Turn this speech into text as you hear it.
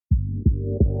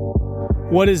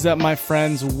What is up, my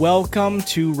friends? Welcome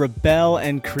to Rebel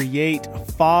and Create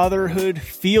Fatherhood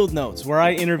Field Notes, where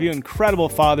I interview incredible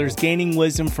fathers gaining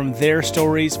wisdom from their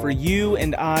stories for you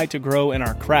and I to grow in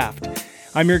our craft.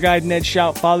 I'm your guide, Ned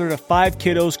Shout, father to 5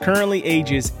 kiddos, currently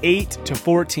ages 8 to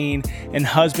 14, and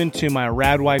husband to my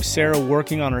rad wife, Sarah,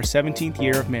 working on her 17th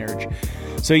year of marriage.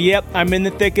 So yep, I'm in the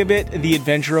thick of it, the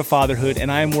adventure of fatherhood,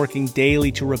 and I am working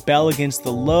daily to rebel against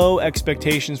the low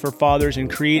expectations for fathers and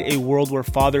create a world where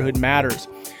fatherhood matters.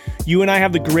 You and I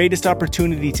have the greatest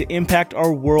opportunity to impact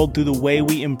our world through the way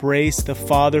we embrace the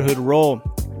fatherhood role.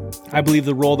 I believe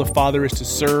the role of the father is to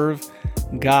serve,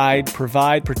 guide,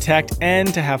 provide, protect,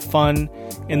 and to have fun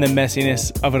in the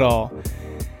messiness of it all.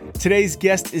 Today's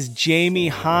guest is Jamie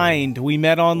Hind. We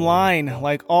met online,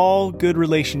 like all good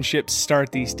relationships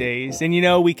start these days. And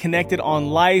we connected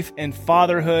on life and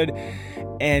fatherhood,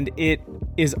 and it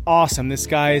is awesome. This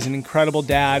guy is an incredible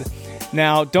dad.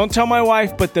 Now, don't tell my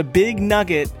wife, but the big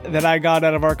nugget that I got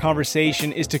out of our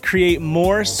conversation is to create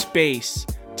more space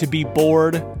to be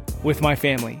bored with my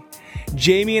family.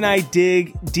 Jamie and I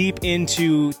dig deep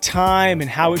into time and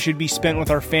how it should be spent with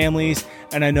our families,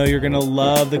 and I know you're going to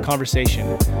love the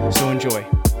conversation. So enjoy.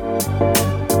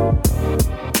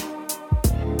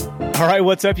 All right,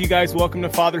 what's up, you guys? Welcome to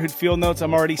Fatherhood Field Notes.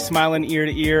 I'm already smiling ear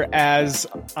to ear as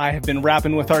I have been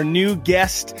rapping with our new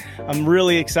guest. I'm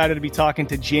really excited to be talking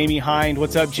to Jamie Hind.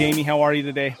 What's up, Jamie? How are you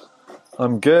today?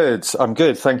 I'm good.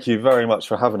 Thank you very much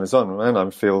for having us on, man. I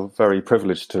feel very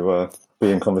privileged to be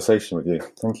in conversation with you.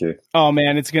 Thank you. Oh,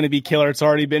 man, it's going to be killer. It's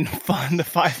already been fun, the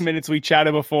 5 minutes we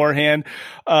chatted beforehand.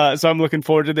 So I'm looking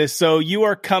forward to this. So you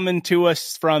are coming to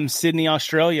us from Sydney,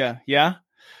 Australia, yeah?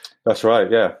 That's right.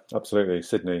 Yeah, absolutely.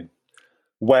 Sydney.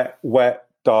 Wet,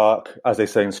 dark, as they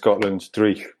say in Scotland,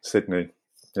 dreich, Sydney.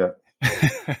 Yeah.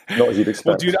 Not as you'd expect.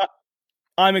 Well, dude,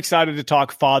 I'm excited to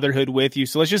talk fatherhood with you.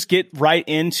 So let's just get right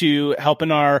into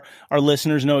helping our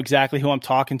listeners know exactly who I'm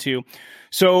talking to.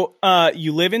 So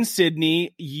you live in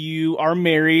Sydney. You are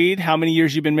married. How many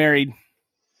years you been married?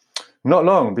 Not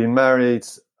long. Been married.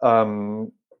 Now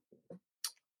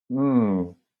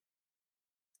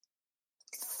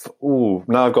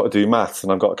I've got to do maths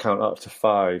and I've got to count up to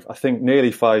 5. I think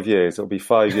nearly 5 years. It'll be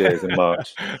 5 years in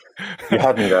March. You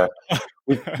had me there.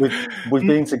 We've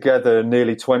been together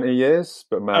nearly 20 years,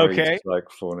 but married like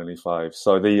 4, nearly 5.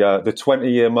 So the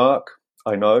 20-year mark,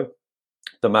 I know.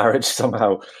 The marriage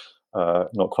somehow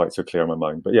not quite so clear in my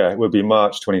mind. But yeah, it will be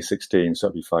March 2016, so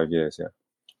it'll be 5 years, yeah.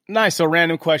 Nice. So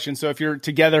random question. So if you're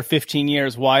together 15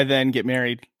 years, why then get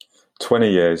married?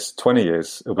 20 years.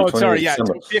 It'll be 20 years. Yeah.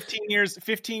 December.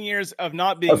 15 years of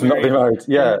not being married. Not being married.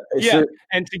 Yeah.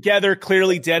 And together,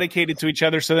 clearly dedicated to each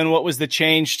other. So then what was the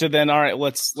change to then, all right,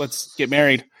 let's get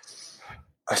married?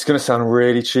 It's going to sound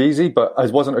really cheesy, but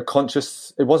it wasn't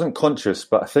conscious,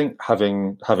 but I think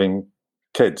having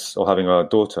kids or having a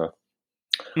daughter,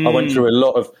 I went through a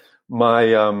lot of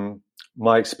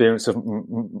my experience of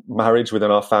marriage within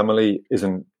our family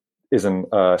isn't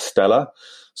stellar.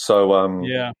 So,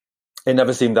 it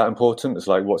never seemed that important. It's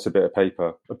like, what's a bit of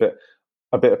paper? A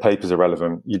bit of paper is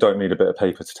irrelevant. You don't need a bit of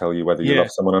paper to tell you whether you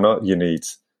love someone or not. You need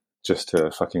just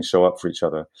to fucking show up for each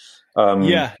other.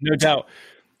 No doubt.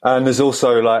 And there's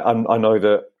also like, I know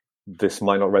that this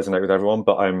might not resonate with everyone,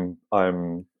 but I'm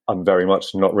very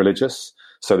much not religious.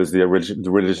 So there's the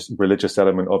religious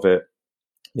element of it,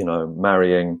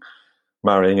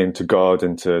 marrying into God,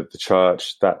 into the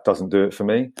church. That doesn't do it for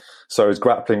me. So it's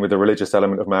grappling with the religious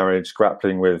element of marriage,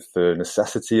 grappling with the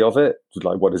necessity of it.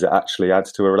 Like, what does it actually add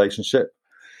to a relationship?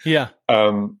 Yeah.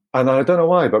 And I don't know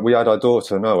why, but we had our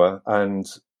daughter, Noah, and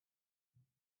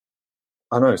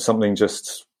I know something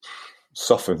just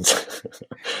softened.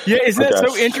 Yeah. Isn't that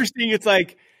so interesting?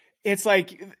 It's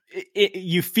like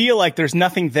you feel like there's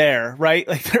nothing there, right?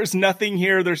 Like there's nothing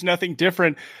here. There's nothing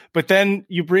different. But then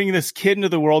you bring this kid into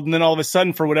the world, and then all of a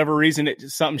sudden, for whatever reason,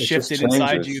 something shifted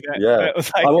inside you. That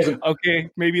was like, okay,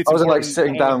 maybe it's. I wasn't like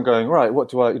sitting down going, right, what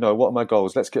do I, what are my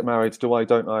goals? Let's get married. Do I,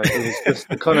 don't I? It was just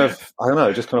kind of, I don't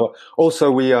know, just kind of.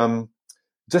 Also, we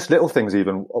just little things.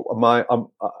 Even my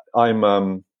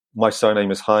surname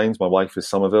is Hind. My wife is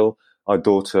Somerville. Our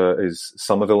daughter is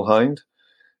Somerville Hind.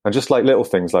 And just like little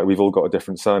things, like we've all got a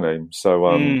different surname.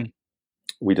 So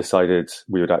we decided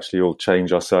we would actually all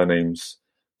change our surnames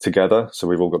together. So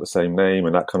we've all got the same name,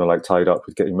 and that kind of like tied up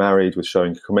with getting married, with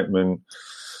showing commitment.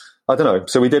 I don't know.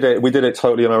 So we did it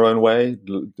totally in our own way.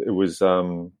 It was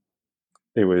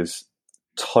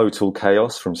total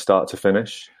chaos from start to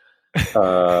finish.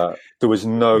 There was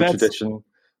no tradition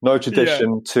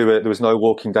to it. There was no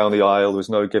walking down the aisle. There was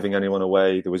no giving anyone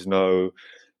away. There was no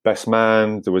best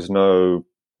man. There was no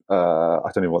I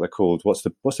don't know what they're called. What's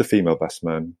the female best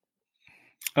man?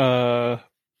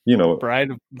 You know,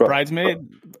 bridesmaid,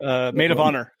 maid of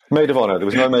honor. Maid of honor. There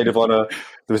was no maid of honor.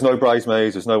 There was no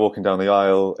bridesmaids. There was no walking down the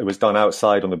aisle. It was done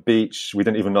outside on the beach. We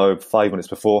didn't even know 5 minutes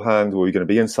beforehand. Were we going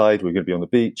to be inside? Were we going to be on the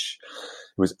beach?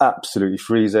 It was absolutely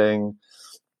freezing.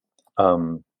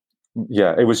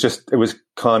 Yeah, it was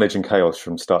carnage and chaos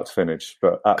from start to finish.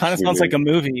 But kind of sounds like a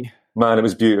movie. Man, it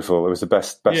was beautiful. It was the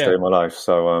best day of my life.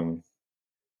 So,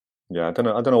 yeah, I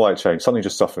don't know why it changed. Something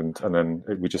just softened, and then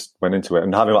we just went into it.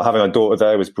 And having our daughter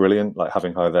there was brilliant. Like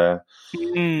having her there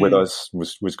with us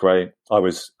was great.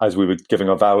 As we were giving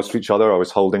our vows to each other, I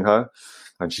was holding her,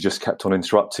 and she just kept on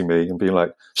interrupting me and being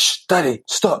like, "Shh, Daddy,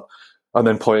 stop!" And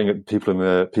then pointing at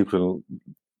all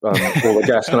the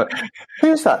guests, and like,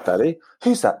 "Who's that, Daddy?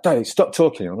 Who's that, Daddy? Stop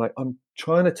talking!" I'm like, "I'm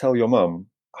trying to tell your mum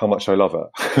how much I love her."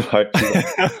 Like,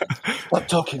 "Stop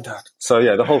talking, Dad." So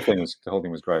yeah, the whole thing was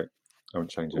great. I won't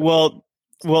change it.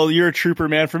 Well, you're a trooper,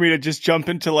 man. For me to just jump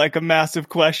into like a massive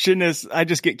question is, I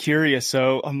just get curious.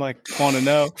 So I'm like, want to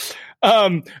know.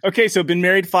 Okay. So been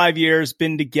married 5 years,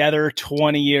 been together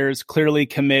 20 years, clearly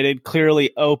committed,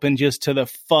 clearly open just to the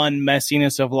fun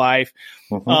messiness of life.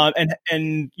 Mm-hmm.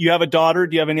 And you have a daughter.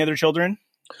 Do you have any other children?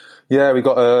 Yeah, we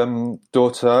got a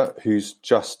daughter who's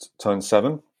just turned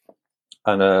 7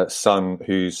 and a son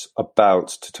who's about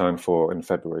to turn 4 in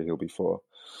February. He'll be 4.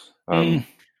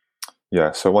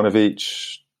 Yeah, so one of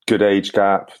each, good age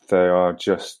gap. They are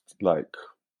just like,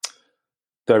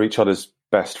 they're each other's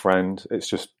best friend. It's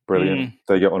just brilliant.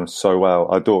 They get on so well.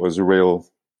 Our daughter's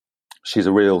she's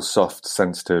a real soft,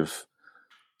 sensitive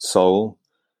soul.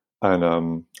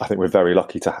 And I think we're very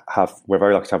lucky to have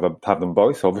them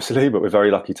both, obviously, but we're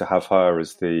very lucky to have her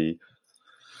as the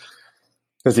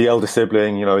elder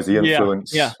sibling, you know, as the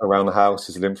influence around the house,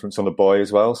 as an influence on the boy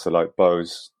as well. So like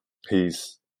Bo's,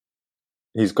 he's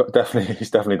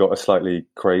definitely got a slightly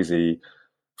crazy,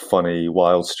 funny,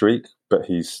 wild streak, but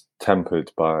he's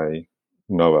tempered by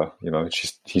Noah. You know,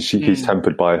 he's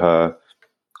tempered by her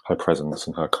presence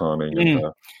and her calming. And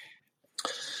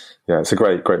yeah, it's a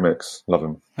great mix. Love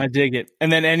him. I dig it.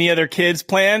 And then any other kids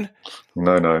planned?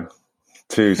 No,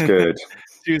 two's good.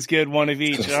 Two's good. One of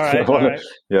each. All right.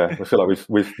 Yeah, I feel like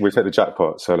we've hit the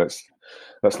jackpot. So let's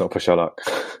not push our luck.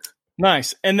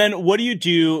 Nice. And then what do you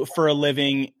do for a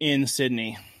living in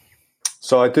Sydney?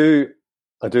 So I do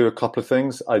a couple of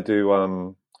things. I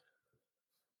do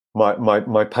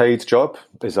my paid job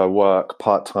is I work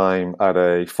part-time at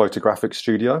a photographic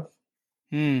studio.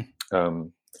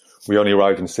 We only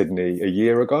arrived in Sydney a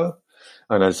year ago,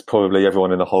 and as probably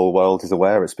everyone in the whole world is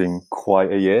aware, it's been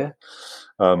quite a year.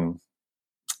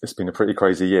 It's been a pretty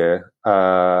crazy year.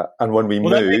 And when we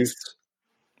moved,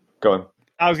 go on.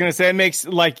 I was going to say, it makes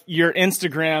like your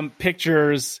Instagram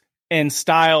pictures and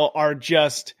style are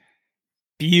just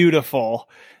beautiful.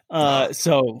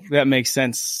 So that makes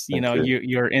sense. You know,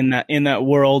 you're in that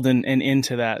world and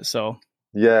into that. So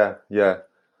yeah.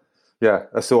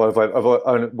 So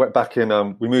I went back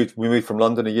in. We moved from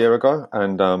London a year ago,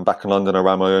 and back in London, I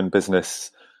ran my own business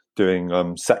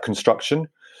doing set construction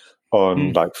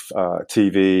on like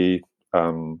TV,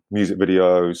 music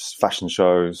videos, fashion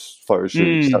shows, photo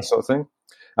shoots, that sort of thing.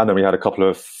 And then we had a couple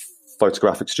of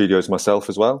photographic studios myself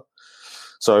as well.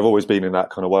 So I've always been in that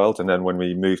kind of world. And then when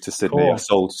we moved to Sydney, I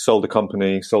sold the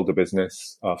company, sold the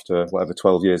business after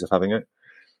 12 years of having it,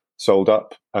 sold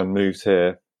up and moved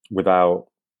here without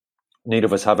neither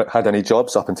of us had any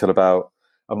jobs up until about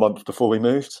a month before we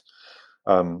moved.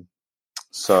 But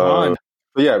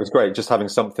yeah, it was great just having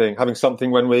something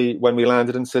when we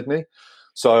landed in Sydney.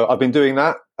 So I've been doing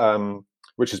that,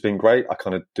 which has been great. I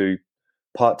kind of do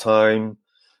part-time,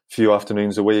 few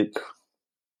afternoons a week.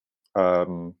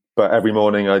 But every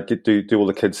morning I do all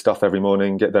the kids' stuff every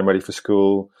morning, get them ready for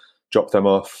school, drop them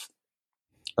off.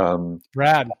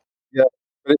 Rad. Yeah,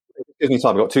 it gives me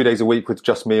time. I've got 2 days a week with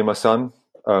just me and my son,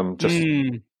 which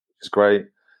is great.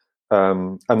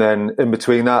 And then in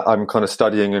between that, I'm kind of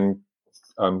studying and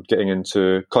getting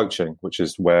into coaching, which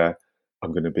is where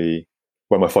I'm going to be,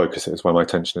 where my focus is, where my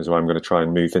attention is, where I'm going to try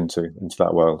and move into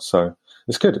that world. So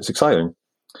it's good. It's exciting.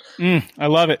 I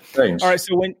love it. Thanks. All right.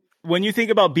 So when you think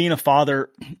about being a father,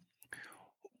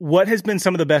 what has been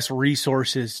some of the best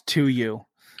resources to you,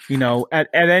 you know, at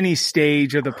any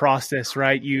stage of the process,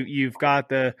 right? You've got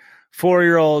the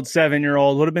 4-year-old,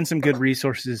 7-year-old. What have been some good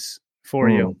resources for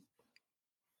you?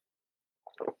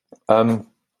 On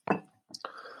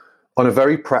a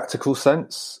very practical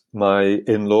sense, my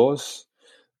in-laws,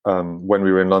 when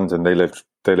we were in London, they lived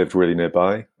really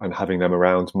nearby, and having them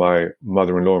around, my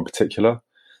mother-in-law in particular,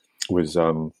 was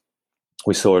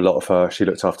we saw a lot of her. She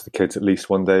looked after the kids at least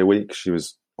one day a week. She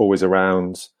was always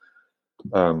around.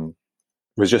 It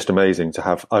was just amazing to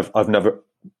have. I've never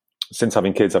since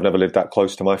having kids, I've never lived that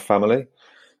close to my family.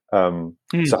 So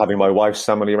having my wife's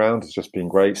family around has just been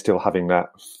great. Still having that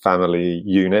family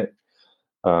unit,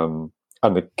 and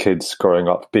the kids growing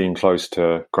up being close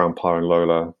to Grandpa and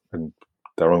Lola and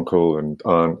their uncle and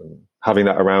aunt, and having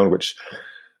that around, which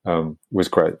was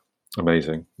great,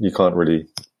 amazing. You can't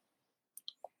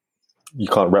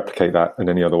replicate that in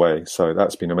any other way. So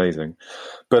that's been amazing.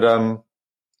 But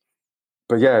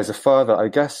yeah, as a father, I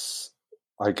guess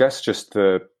just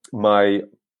my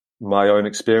own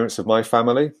experience of my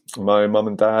family, my mum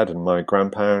and dad and my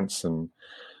grandparents, and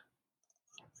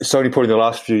it's only probably in the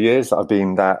last few years that I've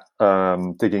been that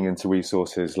digging into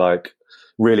resources, like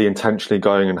really intentionally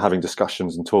going and having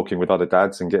discussions and talking with other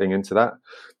dads and getting into that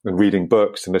and reading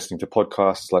books and listening to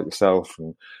podcasts like yourself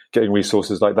and getting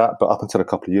resources like that. But up until a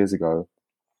couple of years ago,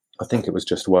 I think it was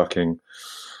just working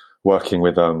with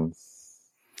with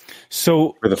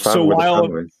the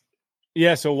family.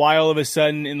 Yeah. So why all of a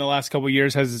sudden in the last couple of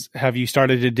years have you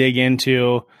started to dig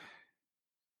into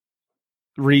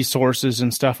resources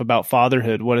and stuff about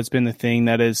fatherhood? What has been the thing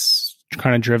that has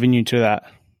kind of driven you to that?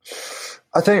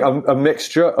 I think a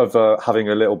mixture of having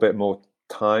a little bit more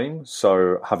time,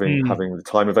 so having the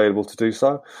time available to do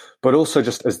so, but also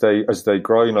just as they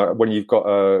grow. You know, when you've got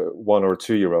a 1 or a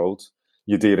 2-year-old,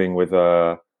 you're dealing with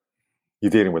nappies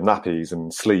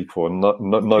and sleep or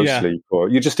no sleep, or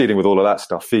you're just dealing with all of that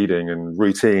stuff, feeding and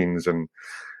routines, and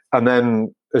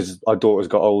then as our daughters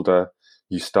got older,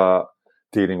 you start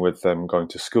dealing with them going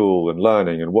to school and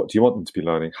learning, and what do you want them to be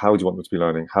learning? How do you want them to be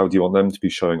learning? How do you want them to be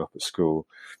showing up at school?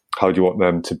 How do you want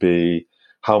them to be?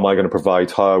 How am I going to provide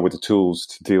her with the tools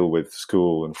to deal with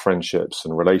school and friendships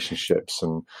and relationships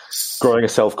and growing a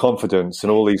self-confidence and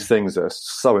all these things that are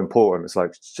so important? It's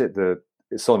like, shit,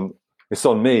 it's on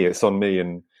me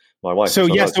and my wife. So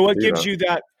what gives you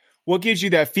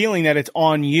that feeling that it's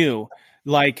on you?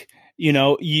 Like, you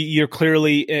know, you're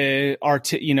clearly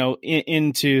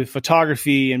into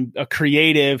photography and a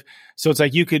creative. So it's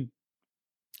like you could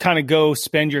kind of go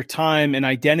spend your time and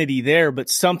identity there, but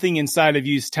something inside of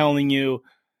you is telling you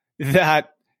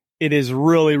that it is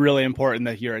really, really important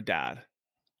that you're a dad.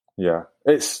 Yeah,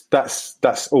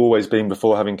 that's always been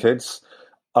before having kids.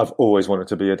 I've always wanted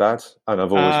to be a dad, and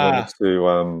I've always wanted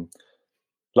to,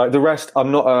 like the rest.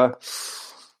 I'm not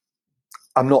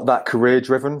that career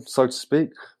driven, so to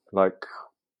speak. Like,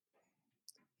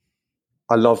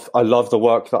 I love the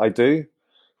work that I do.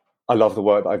 I love the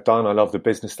work that I've done. I love the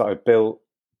business that I've built.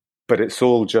 But it's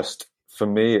all just, for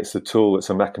me, it's a tool. It's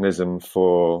a mechanism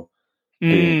for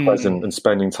being present and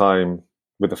spending time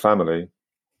with the family.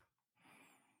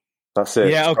 That's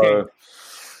it. Yeah. Okay.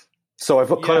 So I've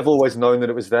kind of always known that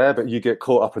it was there, but you get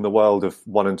caught up in the world of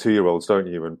 1 and 2-year-olds, don't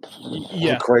you? And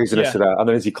the craziness of that. And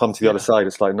then as you come to the other side,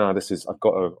 it's like, no, I've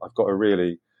got to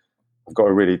really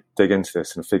dig into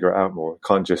this and figure it out more.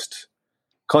 Can't just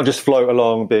float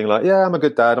along being like, yeah, I'm a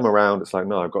good dad, I'm around. It's like,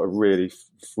 no, I've got to really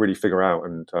figure out.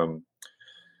 And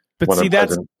but see,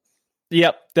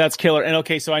 that's killer. And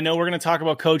okay, so I know we're going to talk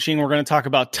about coaching, we're going to talk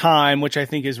about time, which I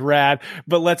think is rad,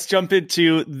 but let's jump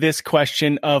into this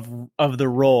question of the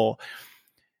role.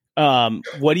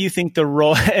 What do you think the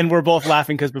role? And we're both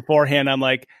laughing because beforehand I'm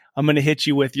like, I'm going to hit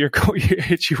you with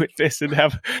this and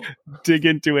dig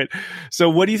into it. So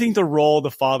what do you think the role of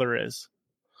the father is?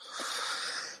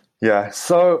 Yeah.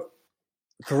 So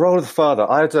the role of the father,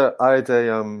 I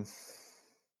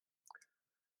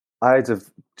had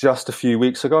just a few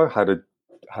weeks ago had a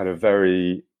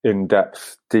very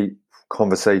in-depth, deep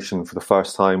conversation for the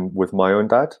first time with my own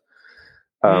dad,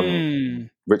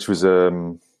 which was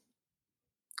an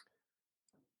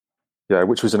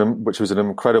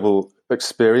incredible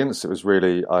experience. It was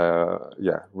really,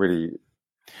 really.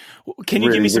 Can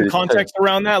you give me some context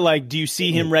around that? Like, do you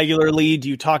see him regularly? Do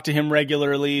you talk to him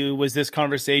regularly? Was this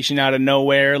conversation out of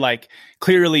nowhere? Like,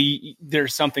 clearly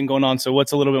there's something going on. So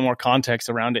what's a little bit more context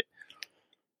around it?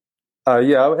 I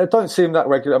don't see him that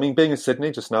regular. I mean, being in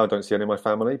Sydney just now, I don't see any of my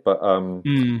family, but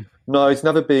no, it's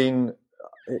never been.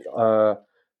 I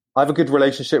have a good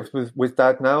relationship with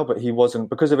Dad now, but he wasn't,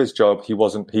 because of his job. He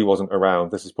wasn't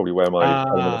around. This is probably where my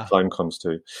element of time comes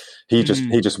to. He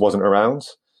just wasn't around,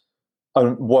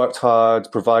 and worked hard,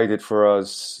 provided for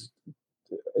us.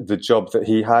 The job that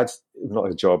he had, not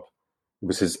his job,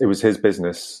 it was his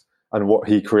business, and what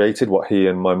he created, what he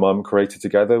and my mum created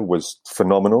together was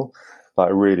phenomenal.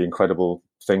 Like a really incredible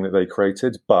thing that they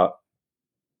created, but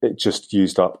it just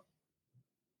used up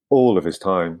all of his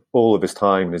time,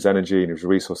 and his energy and his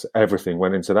resources. Everything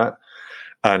went into that,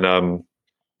 and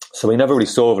so we never really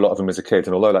saw a lot of him as a kid.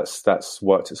 And although that's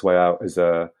worked its way out as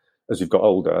we've got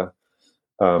older,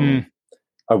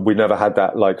 we never had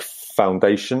that like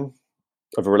foundation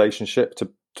of a relationship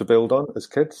to build on as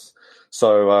kids.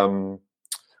 So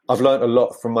I've learned a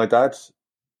lot from my dad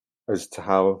as to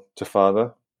how to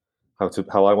father,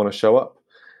 how I want to show up.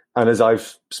 And as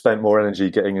I've spent more energy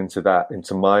getting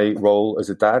into my role as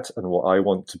a dad and what I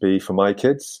want to be for my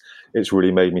kids, it's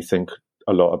really made me think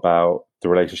a lot about the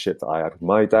relationship that I had with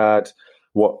my dad,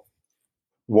 what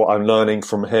I'm learning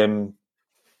from him,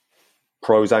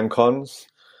 pros and cons.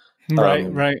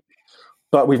 Right.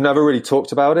 But we've never really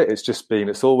talked about it.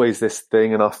 It's always this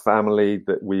thing in our family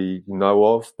that we know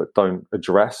of but don't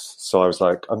address. So I was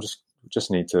like,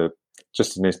 just need to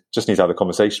have a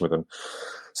conversation with him.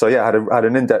 So yeah, I had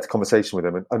an in-depth conversation with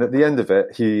him, and at the end of it,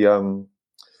 he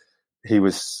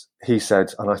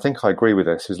said, and I think I agree with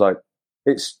this. He's like,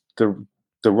 it's the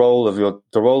role of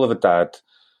a dad.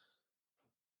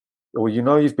 Well,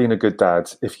 you've been a good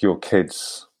dad if your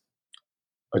kids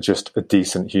are just a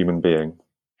decent human being.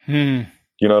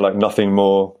 Like nothing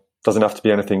more, doesn't have to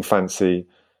be anything fancy.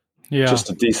 Yeah. Just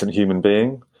a decent human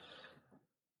being.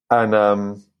 And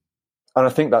I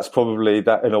think that's probably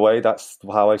that, in a way, that's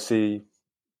how I see.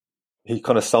 He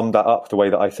kind of summed that up the way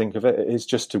that I think of it. It is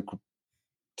just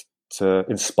to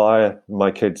inspire my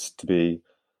kids to be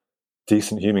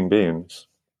decent human beings,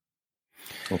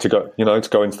 and to go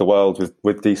into the world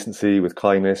with decency, with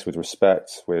kindness, with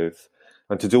respect,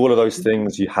 and to do all of those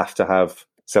things, you have to have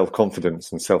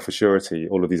self-confidence and self-assurity,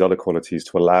 all of these other qualities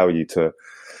to allow you to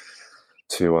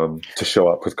show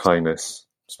up with kindness.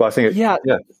 So I think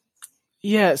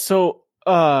Yeah. So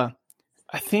I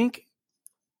think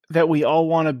that we all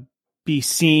want to be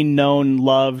seen, known,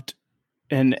 loved,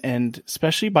 and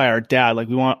especially by our dad. Like,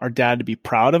 we want our dad to be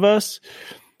proud of us.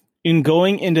 In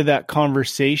going into that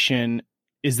conversation,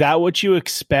 is that what you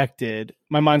expected?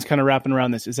 My mind's kind of wrapping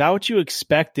around this. Is that what you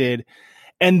expected?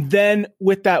 And then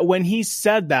with that, when he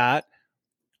said that,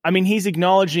 I mean, he's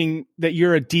acknowledging that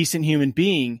you're a decent human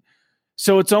being.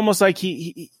 So it's almost like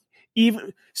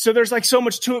so there's like so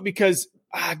much to it, because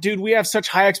dude, we have such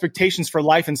high expectations for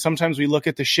life. And sometimes we look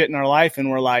at the shit in our life and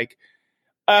we're like,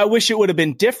 I wish it would have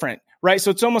been different. Right.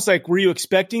 So it's almost like, were you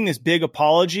expecting this big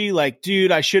apology? Like,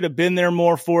 dude, I should have been there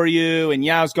more for you. And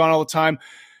yeah, I was gone all the time.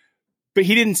 But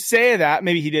he didn't say that.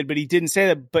 Maybe he did, but he didn't say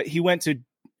that. But he went to,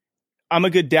 I'm a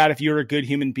good dad if you're a good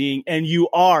human being, and you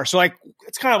are. So like,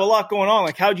 it's kind of a lot going on.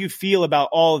 Like, how do you feel about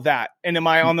all of that? And am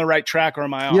I on the right track, or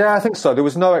am I off? Yeah, I think so. There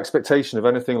was no expectation of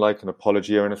anything like an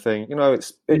apology or anything.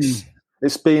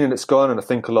 It's been and it's gone. And I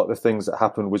think a lot of the things that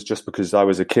happened was just because I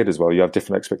was a kid as well. You have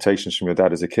different expectations from your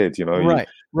dad as a kid, Right.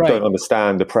 You don't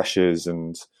understand the pressures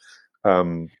and.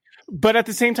 But at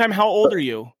the same time, how old are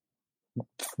you?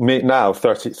 Me now,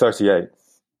 38.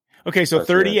 Okay, so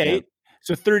 38. Yeah.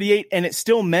 So 38, and it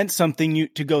still meant something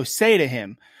to go say to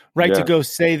him, right? Yeah. To go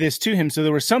say this to him. So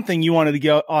there was something you wanted to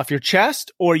get off your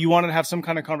chest, or you wanted to have some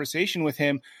kind of conversation with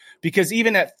him, because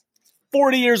even at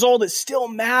 40 years old, it still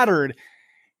mattered.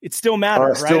 It still mattered,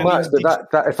 right? Still matters,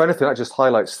 but that, if anything, that just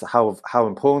highlights how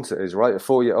important it is, right? At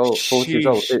 40 years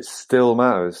old, it still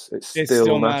matters. It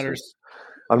still matters.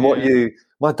 And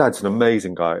my dad's an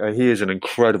amazing guy. He is an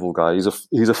incredible guy. He's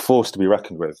a force to be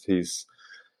reckoned with. He's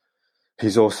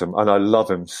awesome, and I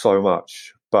love him so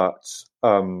much. But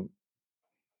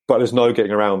there's no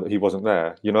getting around that he wasn't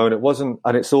there, and it wasn't,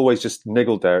 and it's always just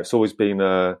niggled there. It's always been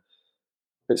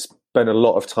it's been a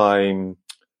lot of time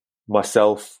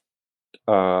myself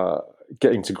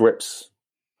getting to grips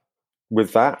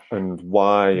with that and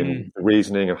why and the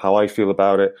reasoning and how I feel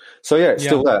about it. So yeah, it's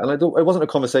still there, and it wasn't a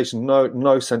conversation.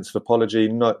 No sense of apology,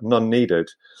 none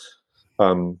needed.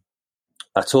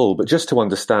 At all, but just to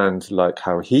understand like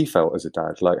how he felt as a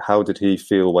dad, like how did he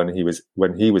feel when he was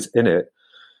in it?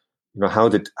 How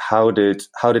did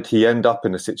he end up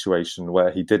in a situation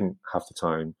where he didn't have the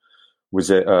time? Was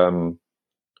it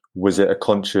a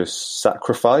conscious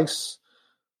sacrifice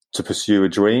to pursue a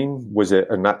dream? Was it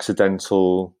an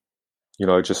accidental,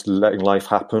 just letting life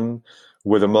happen?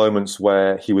 Were there moments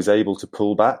where he was able to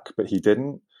pull back, but he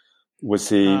didn't? Was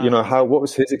he, what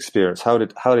was his experience? How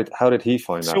did he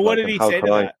find that? So what did he say to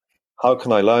that? How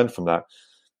can I learn from that?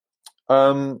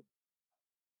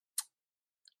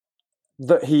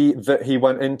 That he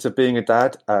went into being a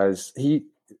dad as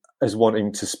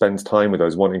wanting to spend time with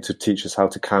us, wanting to teach us how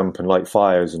to camp and light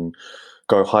fires and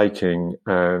go hiking,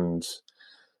 and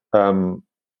but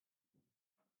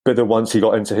then once he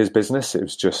got into his business,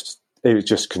 it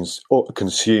just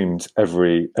consumed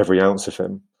every ounce of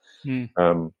him.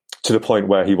 To the point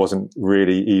where he wasn't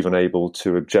really even able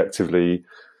to objectively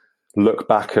look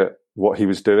back at what he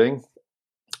was doing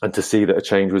and to see that a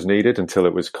change was needed until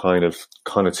it was kind of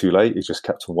too late. He just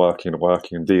kept on working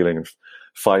and dealing and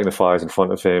fighting the fires in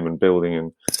front of him and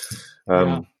building.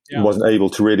 And wasn't able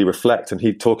to really reflect. And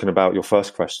he'd talking about your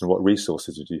first question, what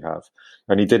resources did you have?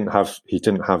 And he didn't have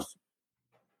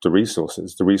the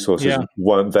resources. The resources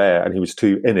weren't there, and he was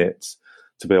too in it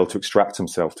to be able to extract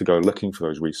himself to go looking for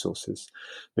those resources.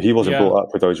 But he wasn't brought up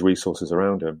with those resources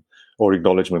around him, or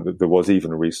acknowledgement that there was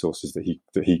even resources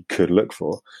that he could look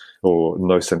for, or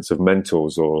no sense of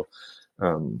mentors or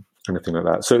anything like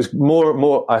that. So it's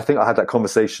more. I think I had that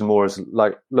conversation more as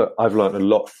like, look, I've learned a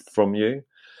lot from you.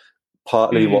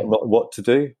 Partly what to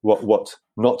do, what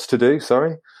not to do.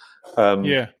 Sorry.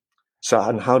 So,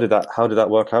 and how did that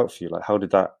work out for you? Like, how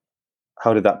did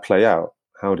that play out?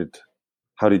 How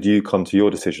did you come to your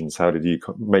decisions? How did you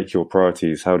make your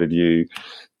priorities? How did you,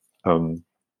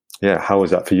 how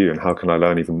was that for you? And how can I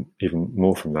learn even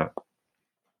more from that?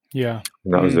 Yeah.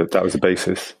 And that was the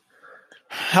basis.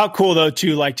 How cool though,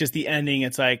 too, like just the ending.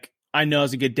 It's like, I know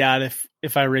as a good dad,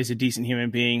 if I raise a decent human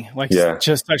being, like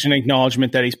just such an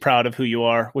acknowledgement that he's proud of who you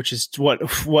are, which is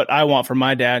what I want from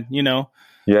my dad, you know?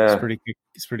 Yeah.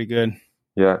 It's pretty good.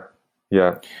 Yeah.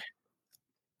 Yeah.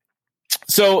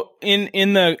 So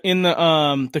in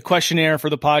the questionnaire for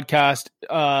the podcast,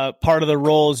 part of the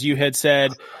roles you had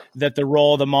said that the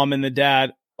role of the mom and the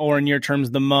dad, or in your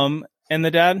terms, the mom and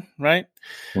the dad, right?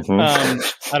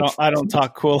 Mm-hmm. I don't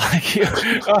talk cool like you.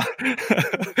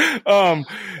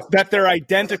 That they're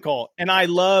identical. And I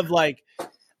love, like,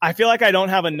 I feel like I don't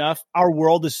have enough. Our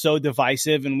world is so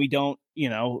divisive, and we don't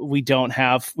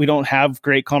have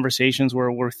great conversations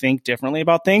where we think differently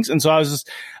about things. And so I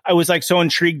was like so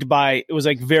intrigued by, it was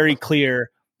like very clear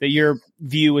that your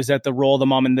view is that the role of the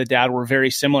mom and the dad were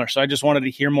very similar. So I just wanted to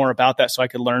hear more about that so I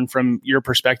could learn from your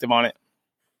perspective on it.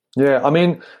 Yeah, I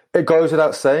mean, it goes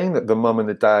without saying that the mum and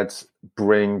the dad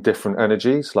bring different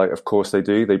energies. Like, of course they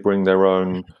do. They bring their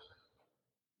own,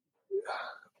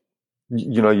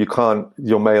 you know,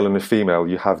 you're male and a female.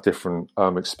 You have different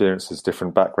experiences,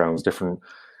 different backgrounds, different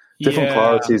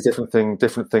priorities,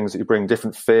 different things that you bring,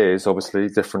 different fears, obviously,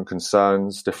 different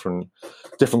concerns, different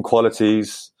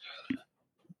qualities.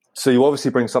 So you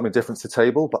obviously bring something different to the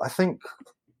table. But I think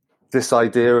this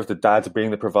idea of the dad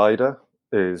being the provider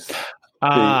is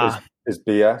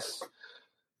BS.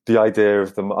 The idea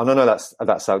of them, I don't know,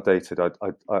 that's outdated.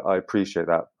 I appreciate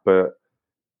that, but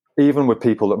even with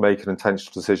people that make an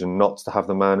intentional decision not to have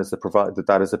the man as the provider, the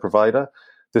dad as the provider,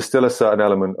 there's still a certain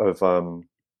element of,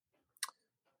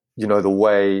 the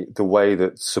way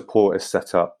that support is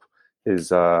set up is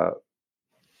the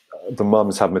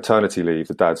mums have maternity leave,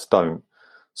 the dads don't.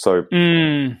 So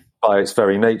by its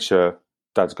very nature,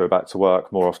 dads go back to work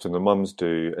more often than mums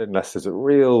do, unless there's a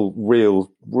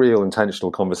real intentional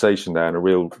conversation there and a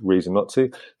real reason not to.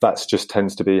 That just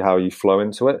tends to be how you flow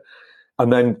into it.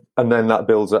 And then that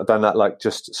builds up, then that like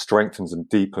just strengthens and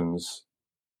deepens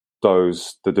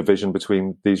the division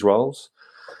between these roles.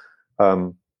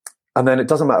 And then it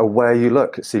doesn't matter where you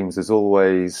look, it seems there's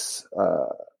always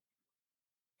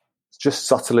just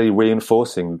subtly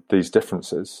reinforcing these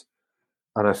differences.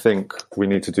 And I think we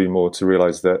need to do more to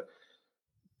realize that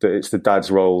it's the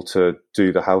dad's role to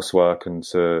do the housework and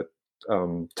to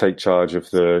take charge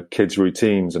of the kids'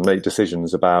 routines and make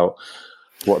decisions about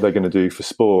what they're going to do for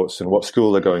sports and what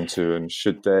school they're going to, and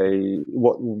should they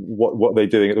what they're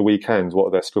doing at the weekends, what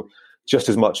are their school, just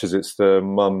as much as it's the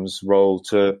mum's role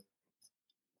to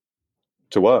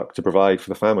work, to provide for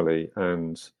the family.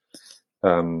 And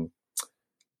to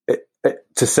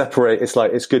separate, it's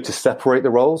like, it's good to separate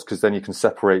the roles, because then you can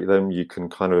separate them, you can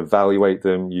kind of evaluate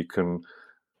them, you can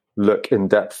look in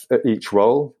depth at each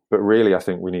role. But really, I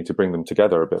think we need to bring them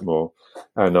together a bit more,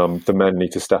 and the men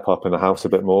need to step up in the house a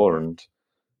bit more. And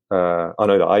I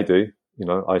know that I do. You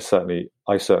know, I certainly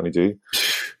do.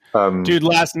 Dude,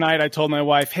 last night I told my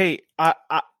wife, "Hey, I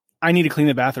need to clean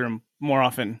the bathroom more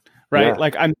often." Right? Yeah.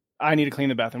 Like I need to clean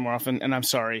the bathroom more often, and I'm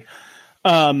sorry.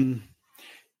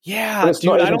 Yeah, but it's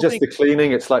not even just the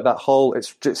cleaning. It's like that whole.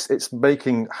 It's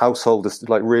making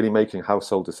really making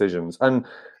household decisions, and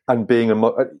being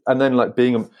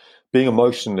being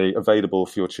emotionally available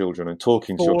for your children, and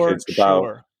talking to your kids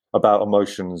about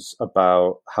emotions,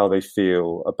 about how they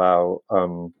feel, about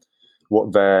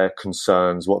what their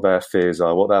concerns, what their fears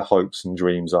are, what their hopes and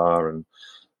dreams are,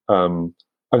 and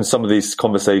some of these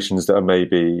conversations that are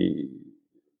maybe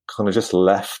kind of just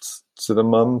left to the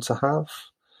mum to have.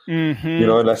 Mm-hmm. You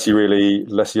know, unless you really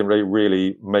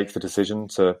make the decision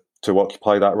to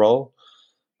occupy that role.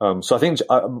 So I think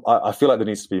I feel like there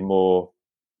needs to be more.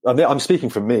 I'm speaking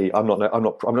for me. I'm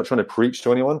not trying to preach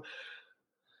to anyone,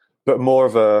 but more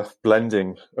of a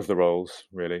blending of the roles,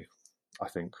 really, I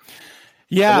think.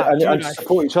 Yeah, and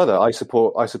support each other. I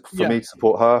support me to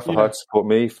support her, for her to support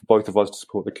me, for both of us to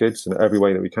support the kids in every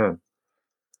way that we can.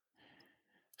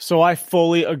 So I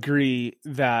fully agree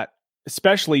that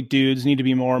especially dudes need to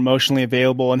be more emotionally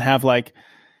available and have like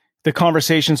the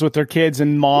conversations with their kids,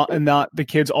 and not the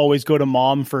kids always go to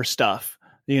mom for stuff.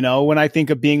 You know, when I think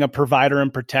of being a provider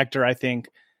and protector, I think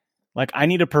like I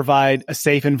need to provide a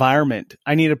safe environment.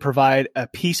 I need to provide a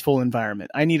peaceful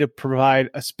environment. I need to provide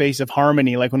a space of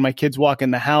harmony. Like when my kids walk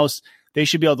in the house, they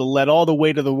should be able to let all the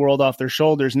weight of the world off their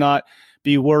shoulders, not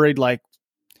be worried like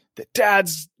that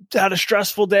dad's had a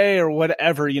stressful day or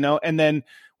whatever, you know? And then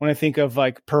when I think of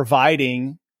like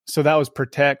providing, so that was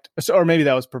protect, or maybe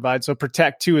that was provide. So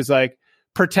protect too is like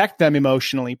protect them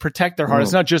emotionally, protect their heart.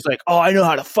 It's not just like, oh, I know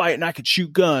how to fight and I could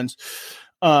shoot guns,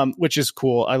 which is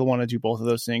cool. I want to do both of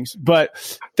those things,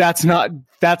 but that's not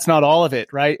all of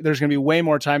it, right? There's going to be way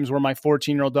more times where my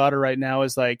 14-year-old daughter right now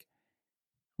is like,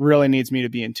 really needs me to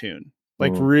be in tune,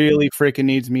 like really freaking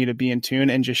needs me to be in tune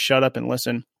and just shut up and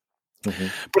listen. Mm-hmm.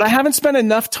 But I haven't spent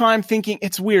enough time thinking.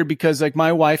 It's weird because like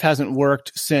my wife hasn't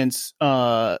worked since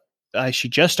she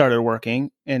just started working,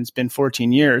 and it's been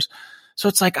 14 years. So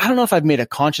it's like, I don't know if I've made a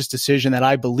conscious decision that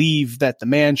I believe that the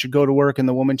man should go to work and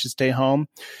the woman should stay home.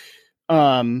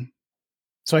 So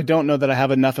I don't know that I have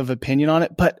enough of opinion on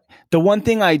it. But the one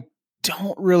thing I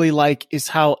don't really like is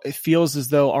how it feels as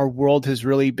though our world has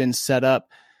really been set up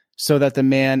so that the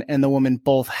man and the woman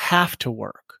both have to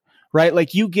work. Right? Like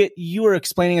you were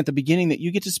explaining at the beginning that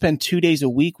you get to spend 2 days a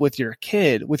week with your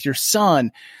kid, with your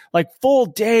son, like full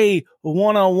day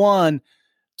one-on-one.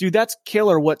 Dude, that's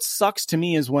killer. What sucks to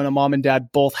me is when a mom and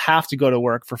dad both have to go to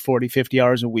work for 40, 50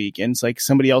 hours a week. And it's like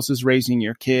somebody else is raising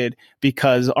your kid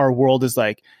because our world is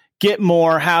like, get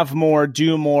more, have more,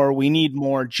 do more. We need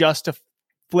more just to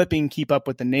flipping keep up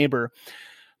with the neighbor.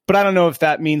 But I don't know if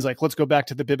that means like, let's go back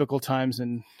to the biblical times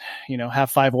and, you know, have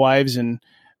 5 wives and,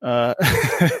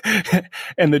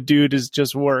 and the dude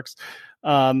just works.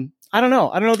 I don't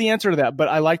know. I don't know the answer to that, but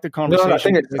I like the conversation.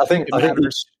 No, I think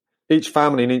each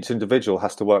family and each individual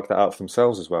has to work that out for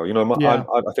themselves as well. You know,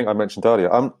 I think I mentioned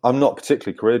earlier, I'm not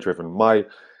particularly career driven.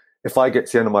 If I get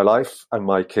to the end of my life and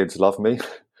my kids love me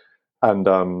and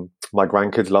my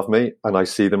grandkids love me and I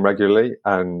see them regularly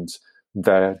and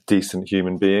they're decent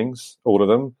human beings, all of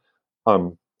them,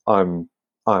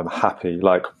 I'm happy.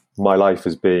 Like my life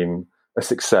has been a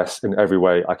success in every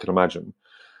way I can imagine.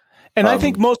 And I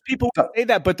think most people say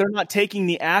that, but they're not taking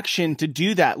the action to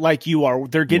do that like you are.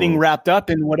 They're getting wrapped up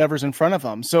in whatever's in front of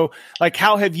them. So like,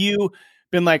 how have you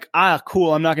been like,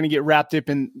 cool, I'm not going to get wrapped up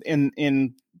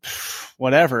in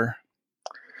whatever?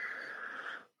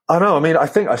 I know. I mean, I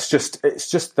think it's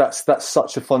just that's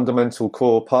such a fundamental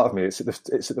core part of me. It's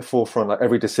at the forefront. Like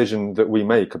every decision that we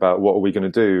make about what are we going to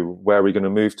do, where are we going to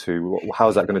move to,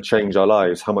 how's that going to change our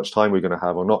lives, how much time we're going to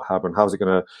have or not have, and how's it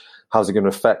going to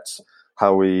affect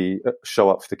how we show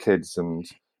up for the kids. And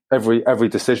every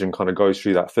decision kind of goes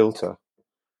through that filter.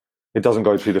 It doesn't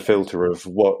go through the filter of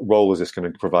what role is this going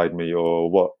to provide me,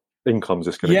 or what income is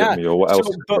this going to give me, or what else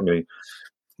is going to give me.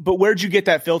 But where'd you get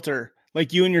that filter?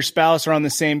 Like you and your spouse are on the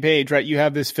same page, right? You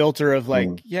have this filter of like,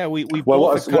 we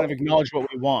both kind of acknowledge what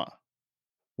we want.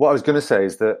 What I was going to say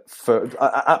is that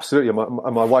absolutely,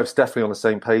 my wife's definitely on the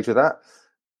same page with that.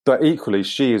 But equally,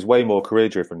 she is way more career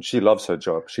driven. She loves her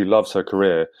job. She loves her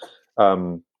career.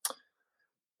 And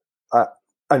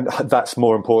that's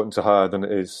more important to her than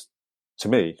it is to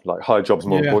me. Like her job's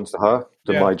more important to her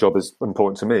than my job is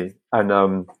important to me.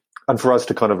 And for us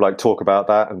to kind of like talk about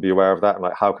that and be aware of that, and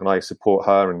like, how can I support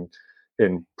her and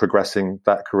in progressing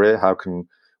that career? How can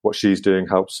what she's doing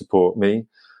help support me?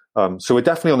 So we're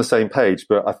definitely on the same page.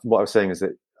 But what I was saying is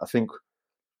that I think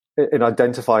in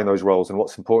identifying those roles and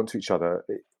what's important to each other,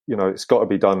 it's got to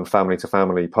be done family to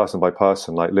family, person by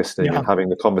person, like listening and having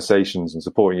the conversations and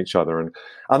supporting each other. And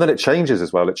then it changes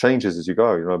as well. It changes as you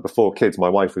go. Before kids, my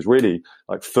wife was really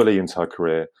like fully into her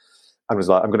career and was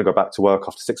like, I'm going to go back to work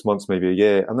after 6 months, maybe a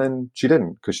year. And then she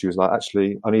didn't, because she was like,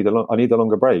 actually, I need a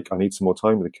longer break. I need some more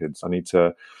time with the kids. I need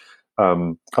to,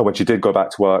 and when she did go back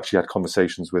to work, she had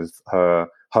conversations with her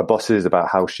bosses about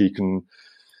how she can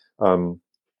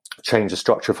change the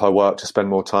structure of her work to spend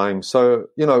more time. So,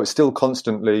 it's still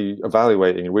constantly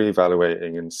evaluating and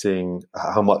reevaluating and seeing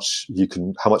how much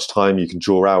time you can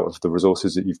draw out of the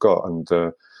resources that you've got and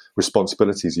the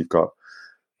responsibilities you've got.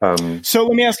 So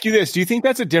let me ask you this. Do you think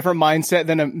that's a different mindset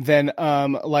than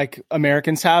like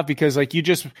Americans have? Because like you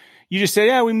just say,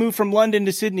 yeah, we moved from London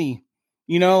to Sydney,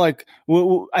 like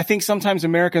I think sometimes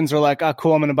Americans are like,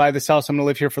 cool, I'm going to buy this house. I'm going to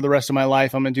live here for the rest of my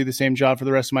life. I'm going to do the same job for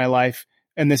the rest of my life.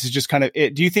 And this is just kind of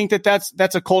it. Do you think that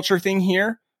that's a culture thing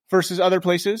here versus other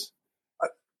places?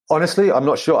 Honestly, I'm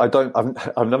not sure.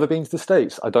 I've never been to the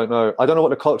States. I don't know what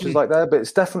the culture is like there, but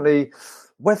it's definitely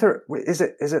is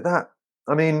it that,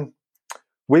 I mean,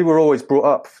 we were always brought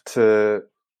up to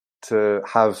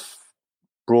have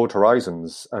broad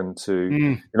horizons and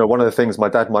to, one of the things my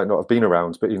dad might not have been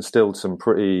around, but he instilled some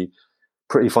pretty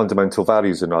fundamental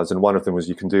values in us. And one of them was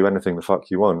you can do anything the fuck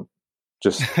you want.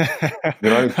 Just, I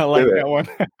like do that one.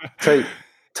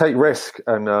 take risk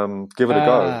and give it a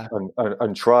go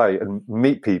and try and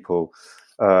meet people,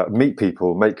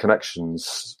 make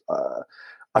connections.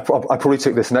 I probably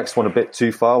took this next one a bit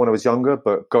too far when I was younger,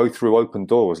 but go through open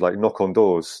doors, like knock on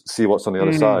doors, see what's on the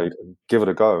other side, and give it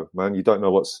a go, man. You don't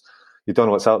know what's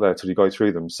out there till you go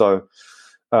through them. So,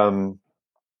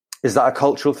 is that a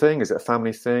cultural thing? Is it a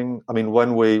family thing? I mean,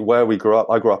 where we grew up,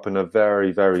 I grew up in a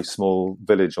very, very small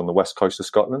village on the west coast of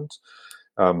Scotland.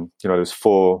 There's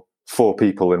four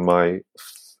people in my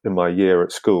year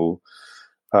at school.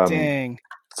 Dang.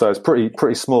 So it's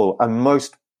pretty small, and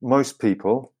most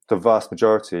people, the vast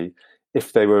majority,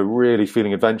 if they were really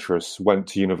feeling adventurous, went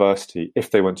to university.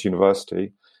 If they went to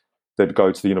university, they'd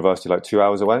go to the university like 2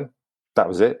 hours away. That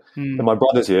was it. In my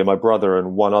brother's year, my brother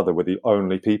and one other were the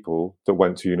only people that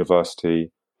went to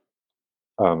university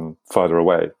further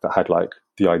away, that had like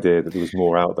the idea that there was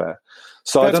more out there.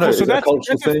 So I don't know. So that's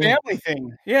a family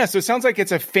thing. Yeah. So it sounds like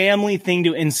it's a family thing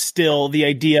to instill the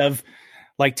idea of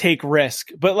like take risk,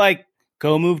 but like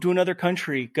go move to another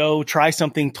country, go try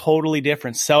something totally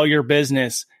different, sell your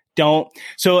business.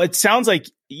 So it sounds like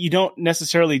you don't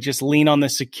necessarily just lean on the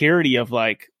security of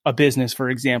like a business, for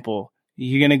example.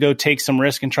 You're going to go take some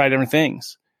risk and try different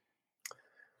things.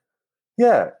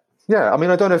 Yeah. I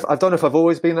mean, I don't know if I've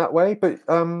always been that way, but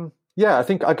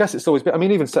I guess it's always been. I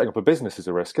mean, even setting up a business is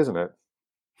a risk, isn't it?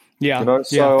 Yeah.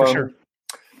 So, for sure.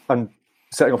 And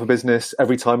setting up a business,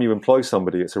 every time you employ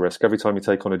somebody, it's a risk. Every time you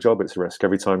take on a job, it's a risk.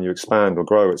 Every time you expand or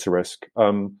grow, it's a risk.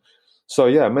 So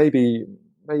yeah, maybe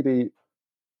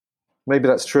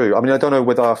that's true. I mean, I don't know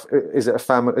is it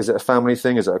a family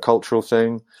thing? Is it a cultural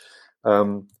thing?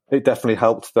 It definitely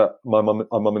helped that my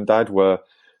mum and dad were,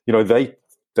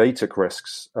 they took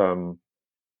risks.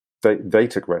 They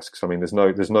took risks. I mean, there's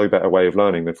no better way of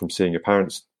learning than from seeing your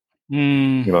parents,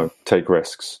 take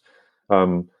risks.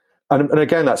 And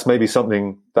again, that's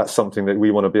something that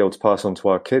we want to be able to pass on to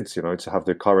our kids, to have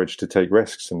the courage to take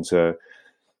risks and to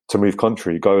move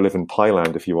country, go live in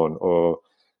Thailand if you want, or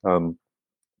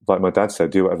like my dad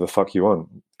said, do whatever the fuck you want.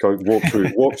 Go walk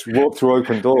through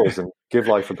open doors and give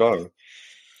life a go.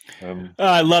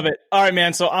 I love it. All right,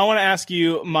 man. So I want to ask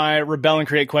you my rebel and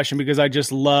create question because I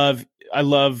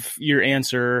love your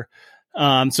answer.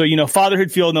 So,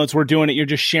 fatherhood field notes, we're doing it. You're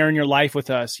just sharing your life with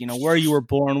us, where you were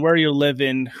born, where you're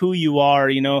living, who you are,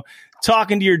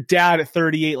 talking to your dad at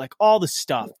 38, like all the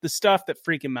stuff that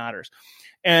freaking matters.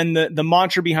 And the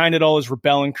mantra behind it all is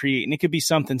rebel and create. And it could be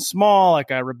something small,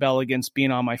 like I rebel against being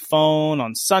on my phone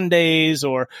on Sundays,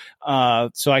 or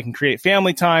so I can create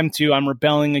family time, to I'm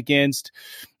rebelling against,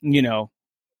 the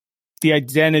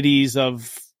identities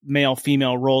of male,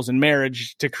 female roles in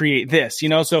marriage to create this,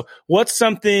 So what's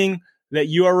something that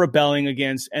you are rebelling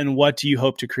against, and what do you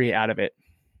hope to create out of it?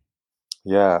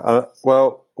 Yeah.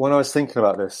 Well, when I was thinking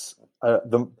about this,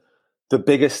 the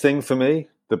biggest thing for me,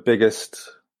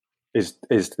 is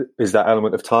that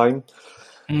element of time.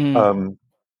 And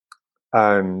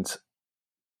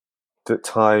that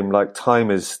time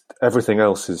is, everything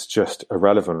else is just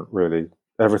irrelevant, really.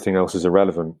 Everything else is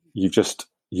irrelevant. You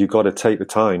got to take the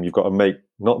time. You've got to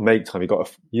not make time. You got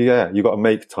to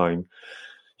make time.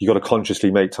 You got to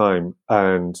consciously make time.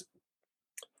 And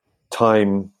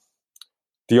time,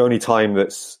 the only time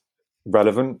that's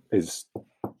relevant is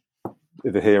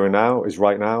the here and now, is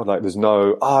right now. Like there's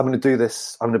no, I'm going to do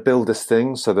this. I'm going to build this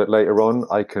thing so that later on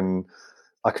I can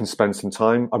spend some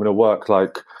time. I'm going to work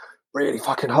like really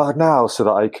fucking hard now so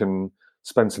that I can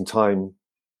spend some time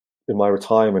in my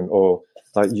retirement, or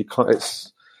like you can't,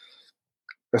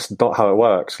 that's not how it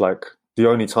works. Like the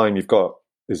only time you've got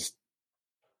is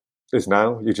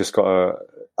now. You just got to,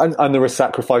 and there are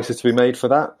sacrifices to be made for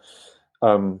that,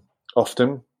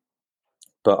 often.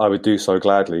 But I would do so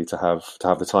gladly to have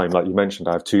the time. Like you mentioned,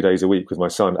 I have 2 days a week with my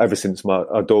son. Ever since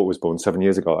our daughter was born 7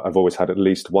 years ago, I've always had at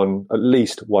least one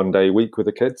day a week with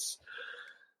the kids,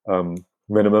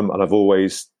 minimum. And I've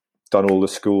always done all the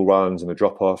school runs and the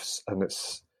drop-offs. And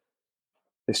it's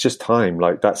just time.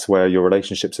 Like that's where your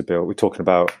relationships are built. We're talking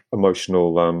about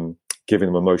emotional, giving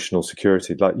them emotional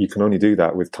security. Like you can only do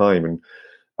that with time,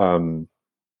 and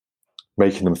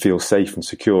making them feel safe and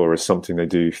secure is something they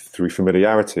do through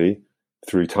familiarity,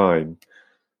 through time.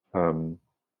 And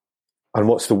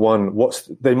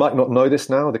they might not know this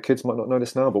now, the kids might not know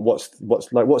this now, but what's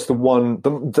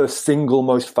the single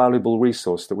most valuable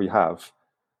resource that we have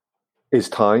is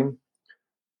time.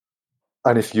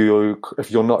 And if you're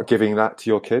not giving that to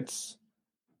your kids,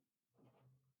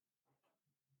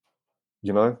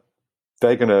 you know,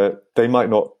 they might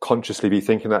not consciously be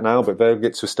thinking that now, but they'll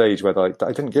get to a stage where they're like,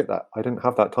 I didn't get that. I didn't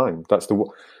have that time.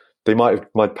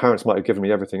 My parents might have given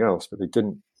me everything else, but they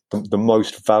didn't, the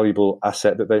most valuable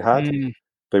asset that they had,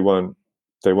 they weren't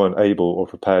able or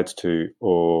prepared to,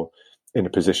 or in a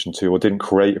position to, or didn't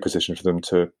create a position for them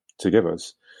to give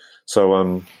us.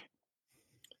 So,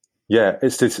 yeah,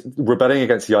 it's this rebelling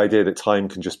against the idea that time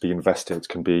can just be invested,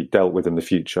 can be dealt with in the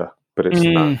future, but it's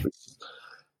not.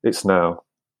 It's now.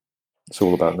 It's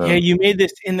all about now. Yeah, you made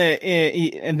this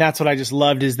and that's what I just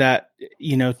loved is that,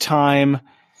 time,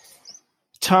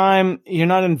 you're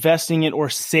not investing it or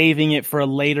saving it for a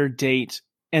later date,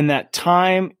 and that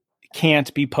time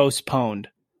can't be postponed.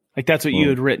 Like that's what you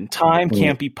had written. Time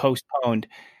can't be postponed.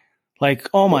 Like,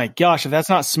 oh my gosh, if that's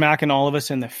not smacking all of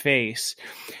us in the face.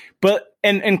 But,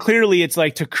 and clearly it's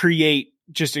like to create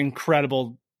just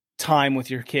incredible time with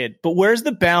your kid. But where's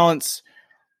the balance?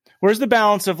 Where's the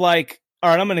balance of like, all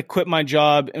right, I'm going to quit my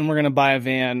job and we're going to buy a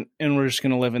van and we're just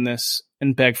going to live in this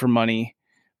and beg for money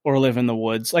or live in the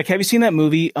woods. Like, have you seen that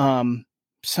movie? Something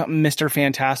Mr.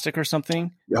 Fantastic or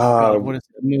something? What is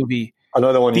the movie? I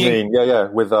know the one you mean. Yeah.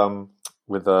 With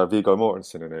Viggo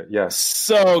Mortensen in it. Yes.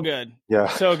 So good. Yeah.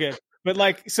 So good. But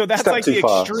like, so that's step like the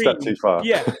far. extreme. Step too far.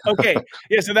 Yeah. Okay.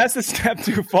 Yeah. So that's the step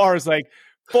too far, is like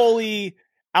fully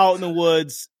out in the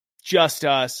woods, just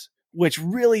us, which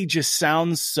really just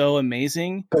sounds so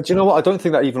amazing. But do you know what? I don't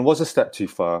think that even was a step too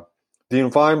far. The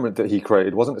environment that he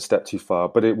created wasn't a step too far,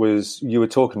 but it was, you were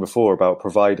talking before about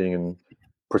providing and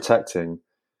protecting,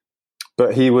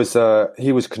 but he was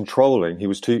controlling. He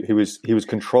was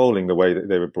controlling the way that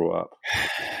they were brought up.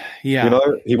 Yeah.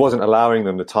 He wasn't allowing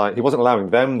them the time. He wasn't allowing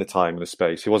them the time and the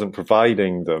space. He wasn't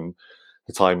providing them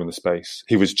the time and the space.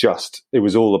 It was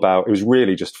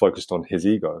really just focused on his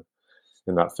ego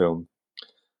in that film.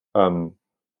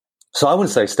 So I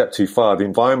wouldn't say step too far. The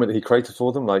environment that he created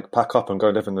for them, like pack up and go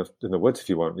live in the woods if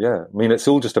you want. Yeah. I mean, it's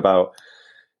all just about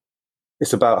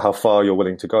how far you're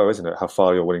willing to go, isn't it? How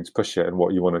far you're willing to push it and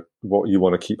what you want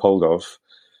to keep hold of,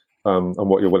 and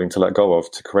what you're willing to let go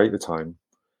of to create the time.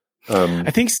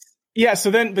 I think, yeah. So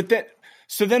then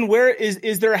where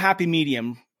is there a happy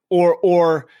medium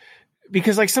or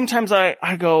because like sometimes I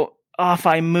go, oh, if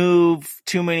I move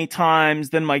too many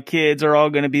times, then my kids are all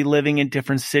going to be living in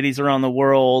different cities around the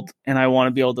world and I want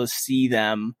to be able to see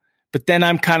them. But then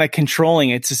I'm kind of controlling.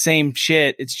 It's the same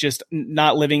shit. It's just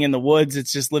not living in the woods.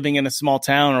 It's just living in a small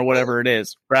town or whatever it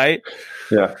is. Right.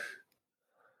 Yeah.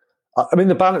 I mean,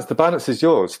 the balance is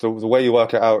yours. The way you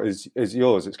work it out is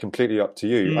yours. It's completely up to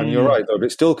you. And you're right though,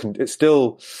 but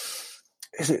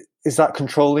is that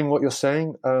controlling what you're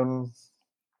saying?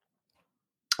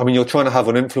 I mean, you're trying to have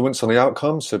an influence on the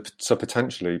outcome, so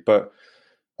potentially, but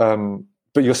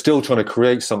you're still trying to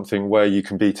create something where you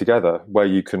can be together, where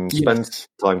you can spend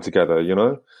time together,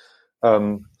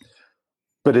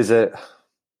 But is it?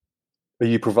 Are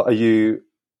you providing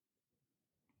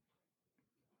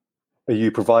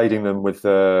them with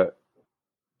the?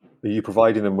 Are you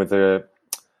providing them with the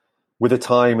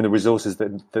time and the resources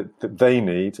that they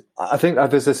need? I think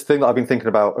there's this thing that I've been thinking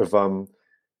about of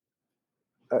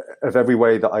every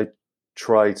way that I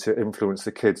try to influence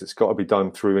the kids, it's got to be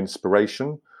done through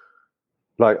inspiration.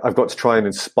 Like I've got to try and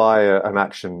inspire an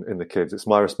action in the kids. It's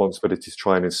my responsibility to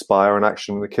try and inspire an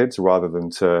action in the kids rather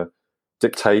than to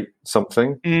dictate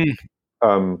something.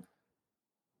 Harder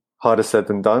said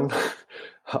than done.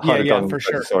 Harder done, for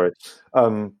sure. Sorry.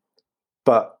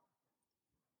 But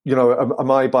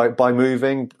am I by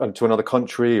moving to another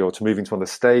country or to moving to another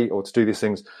state or to do these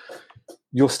things,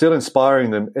 you're still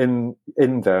inspiring them in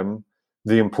them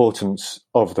the importance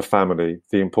of the family,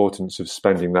 the importance of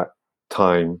spending that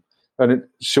time. And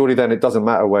surely then it doesn't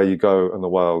matter where you go in the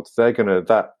world. They're gonna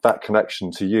that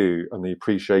connection to you and the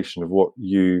appreciation of what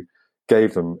you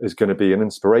gave them is going to be an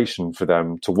inspiration for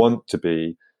them to want to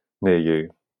be near you.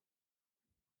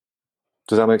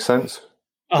 Does that make sense?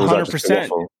 100%.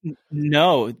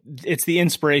 No, it's the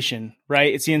inspiration,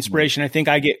 right? It's the inspiration. I think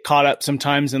I get caught up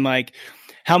sometimes in like,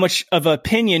 how much of an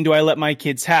opinion do I let my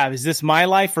kids have? Is this my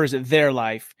life or is it their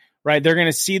life? Right? They're going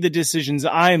to see the decisions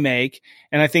I make.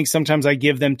 And I think sometimes I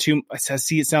give them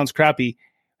it sounds crappy.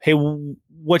 Hey,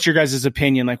 what's your guys'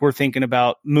 opinion? Like we're thinking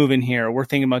about moving here. We're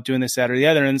thinking about doing this, that, or the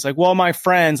other. And it's like, well, my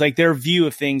friends, like their view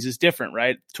of things is different,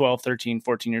 right? 12, 13,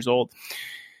 14 years old.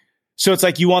 So it's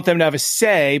like you want them to have a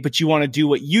say, but you want to do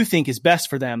what you think is best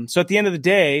for them. So at the end of the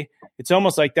day, it's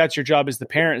almost like that's your job as the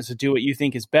parent, is to do what you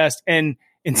think is best. And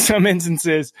in some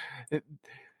instances,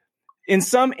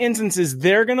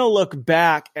 they're going to look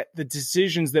back at the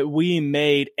decisions that we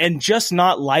made and just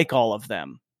not like all of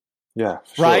them. Yeah.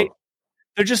 Sure. Right?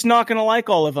 They're just not going to like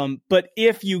all of them. But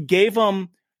if you gave them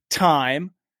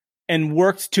time and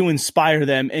worked to inspire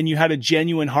them, and you had a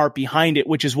genuine heart behind it,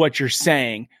 which is what you're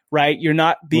saying, right? You're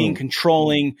not being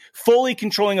fully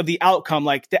controlling of the outcome.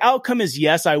 Like, the outcome is,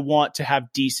 yes, I want to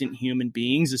have decent human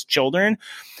beings as children,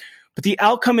 but the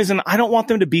outcome isn't, I don't want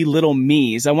them to be little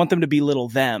me's. I want them to be little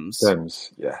thems.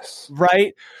 Thems, yes.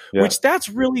 Right? Yeah. Which that's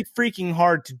really freaking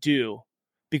hard to do,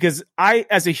 because I,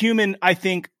 as a human, I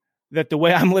think that the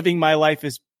way I'm living my life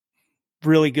is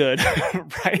really good,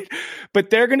 right? But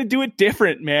they're going to do it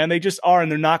different, man. They just are,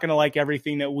 and they're not going to like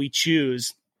everything that we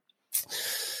choose.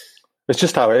 It's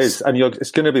just how it is, and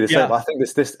it's going to be the same. I think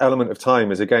this element of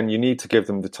time is, again, you need to give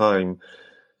them the time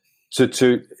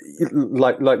to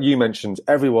like you mentioned.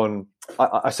 Everyone,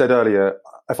 I said earlier,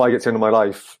 if I get to the end of my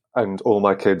life and all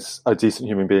my kids are decent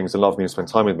human beings and love me and spend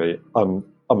time with me,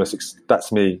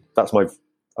 that's me. That's my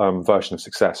version of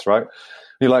success, right?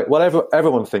 You're like, well,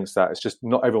 everyone thinks that. It's just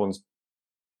not everyone's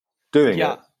doing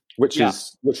it, which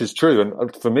is true.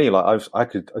 And for me,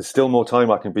 like, there's still more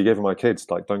time I can be giving my kids.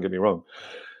 Like, don't get me wrong,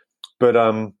 but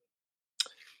no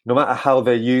matter how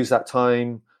they use that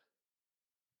time,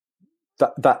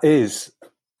 that is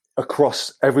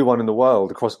across everyone in the world,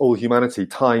 across all humanity,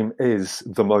 time is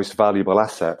the most valuable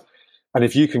asset. And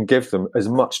if you can give them as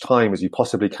much time as you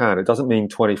possibly can, it doesn't mean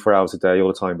 24 hours a day all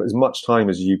the time, but as much time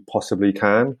as you possibly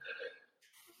can,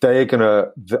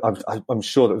 I'm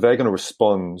sure that they're going to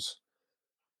respond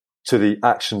to the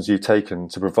actions you've taken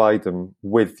to provide them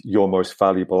with your most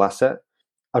valuable asset.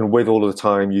 And with all of the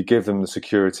time, you give them the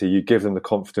security, you give them the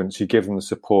confidence, you give them the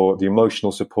support, the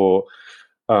emotional support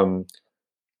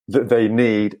that they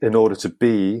need in order to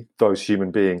be those human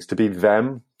beings, to be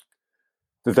them,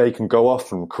 that they can go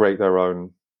off and create their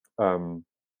own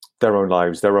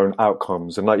lives, their own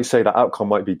outcomes. And like you say, that outcome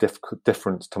might be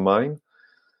different to mine,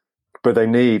 but they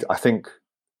need, I think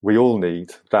we all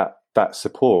need that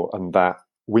support, and that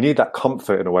we need that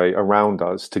comfort in a way around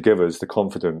us to give us the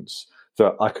confidence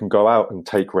that I can go out and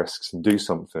take risks and do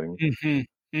something,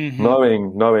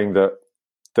 knowing that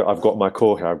I've got my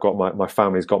core here, I've got my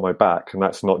family's got my back, and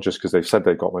that's not just because they've said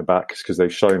they've got my back, it's because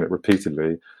they've shown it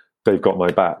repeatedly. They've got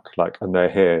my back, like, and they're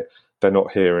here. They're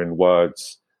not here in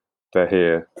words. They're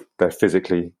here. They're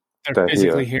physically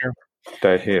here.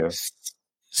 They're here.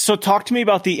 So talk to me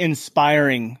about the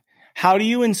inspiring. How do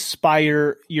you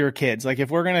inspire your kids? Like,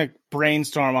 if we're going to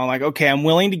brainstorm on, like, okay, I'm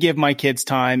willing to give my kids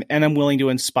time and I'm willing to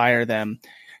inspire them.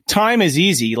 Time is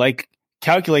easy. Like,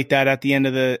 calculate that at the end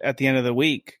of the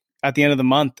week, at the end of the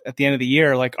month, at the end of the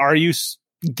year. Like, are you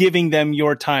giving them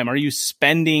your time? Are you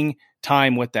spending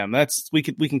time with them? We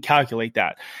can calculate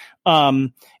that.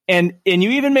 And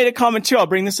you even made a comment too. I'll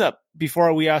bring this up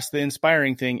before we ask the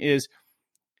inspiring thing. Is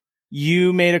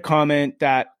you made a comment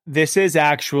that this is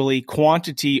actually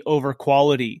quantity over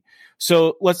quality.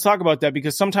 So let's talk about that,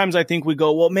 because sometimes I think we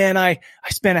go, well, man, I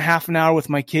spent a half an hour with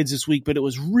my kids this week, but it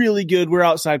was really good. We're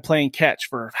outside playing catch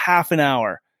for half an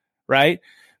hour, right?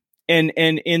 And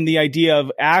in the idea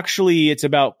of, actually, it's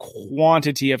about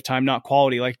quantity of time, not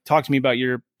quality. Like, talk to me about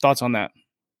your thoughts on that.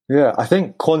 Yeah, I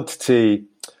think quantity.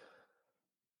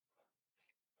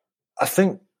 I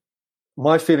think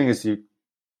my feeling is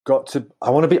I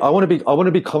want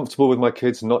to be comfortable with my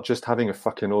kids, not just having a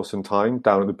fucking awesome time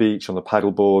down at the beach on the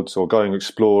paddle boards or going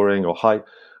exploring or hike.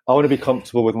 I want to be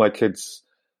comfortable with my kids,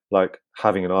 like,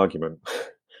 having an argument,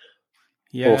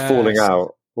 or falling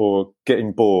out, or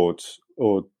getting bored,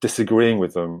 or disagreeing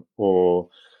with them, or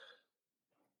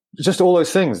just all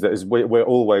those things. That is, we're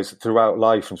always, throughout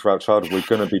life and throughout childhood,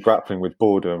 we're going to be grappling with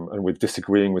boredom and with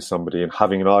disagreeing with somebody and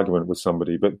having an argument with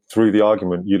somebody. But through the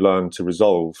argument, you learn to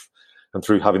resolve. And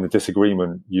through having the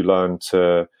disagreement, you learn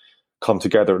to come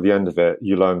together at the end of it.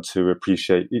 You learn to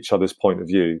appreciate each other's point of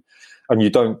view. And you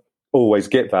don't always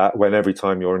get that when every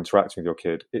time you're interacting with your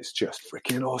kid, it's just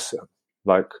freaking awesome.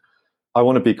 Like, I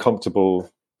want to be comfortable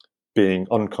being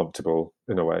uncomfortable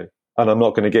in a way. And I'm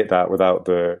not going to get that without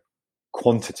the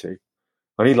quantity.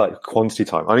 I need, like, quantity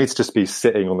time. I need to just be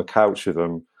sitting on the couch with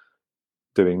them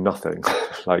doing nothing.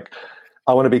 Like,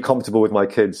 I want to be comfortable with my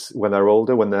kids when they're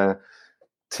older, when they're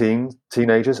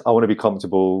teenagers. I want to be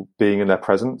comfortable being in their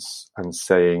presence and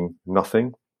saying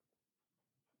nothing,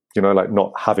 like,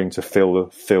 not having to fill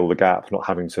the gap, not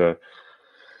having to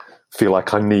feel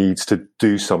like I need to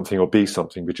do something or be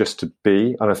something, but just to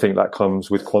be. And I think that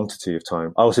comes with quantity of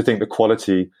time. I also think the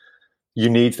quality, you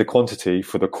need the quantity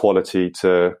for the quality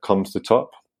to come to the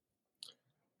top.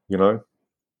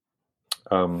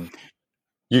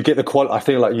 You get the quality. I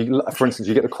feel like for instance,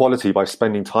 you get the quality by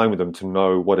spending time with them to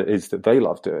know what it is that they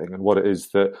love doing and what it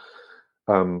is that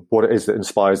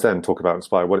inspires them. Talk about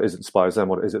inspire. What it is that inspires them.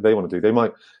 What it is that they want to do. They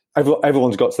might.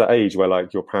 Everyone's got to that age where,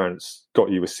 like, your parents got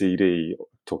you a CD.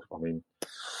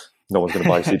 no one's going to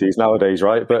buy CDs nowadays,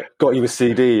 right? But got you a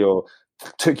CD or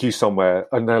took you somewhere,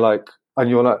 and they're like, and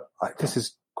you're like, this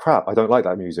is crap. I don't like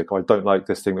that music. Or I don't like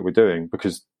this thing that we're doing,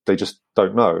 because they just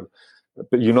don't know.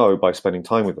 But you know, by spending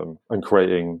time with them and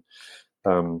creating,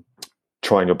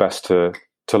 trying your best to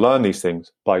learn these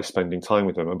things by spending time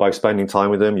with them. And by spending time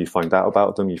with them, you find out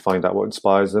about them, you find out what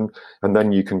inspires them, and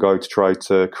then you can go to try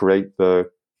to create the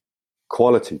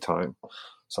quality time.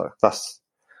 So that's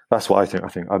what I think. I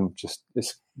think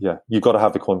you've got to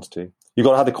have the quantity. You've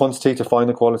got to have the quantity to find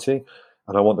the quality.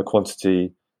 And I want the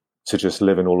quantity to just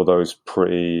live in all of those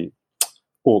pretty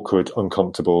awkward,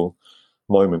 uncomfortable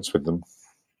moments with them.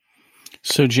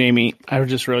 So Jamie, I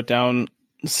just wrote down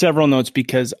several notes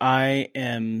because I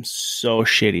am so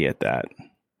shitty at that.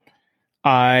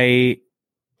 I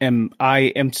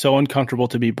am so uncomfortable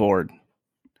to be bored.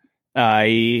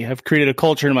 I have created a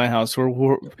culture in my house where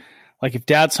we're like, if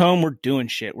dad's home, we're doing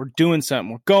shit. We're doing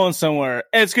something. We're going somewhere.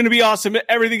 It's going to be awesome.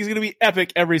 Everything's going to be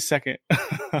epic every second.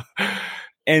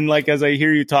 And like, as I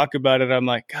hear you talk about it, I'm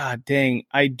like, God dang,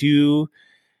 I do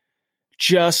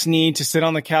just need to sit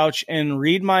on the couch and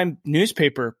read my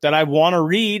newspaper that I want to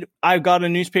read. I got a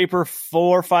newspaper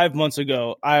 4 or 5 months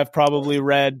ago. I have probably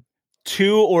read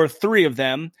 2 or 3 of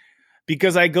them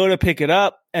because I go to pick it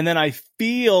up and then I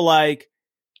feel like,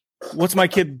 what's my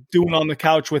kid doing on the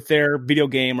couch with their video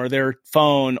game or their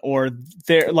phone or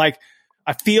their, like,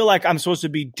 I feel like I'm supposed to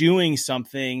be doing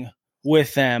something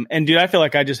with them. And dude, I feel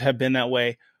like I just have been that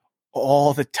way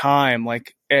all the time.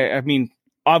 Like, I mean,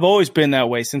 I've always been that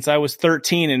way since I was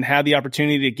 13 and had the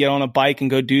opportunity to get on a bike and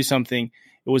go do something.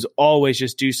 It was always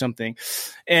just do something.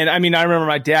 And I mean, I remember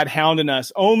my dad hounding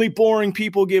us, only boring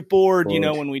people get bored, you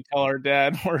know, when we tell our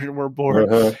dad we're bored.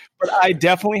 But I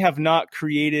definitely have not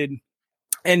created,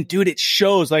 and dude, it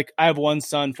shows. Like, I have one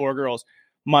son, 4 girls.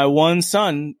 My one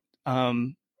son,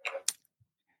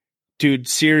 dude,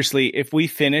 seriously, if we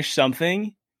finish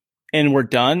something and we're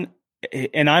done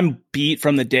and I'm beat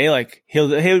from the day, like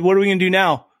hey, what are we going to do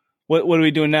now? What are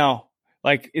we doing now?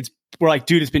 Like, we're like,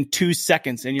 dude, it's been 2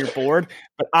 seconds and you're bored.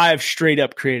 But I have straight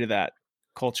up created that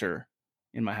culture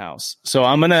in my house. So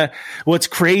what's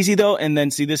crazy though, and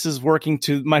then see, this is working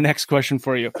to my next question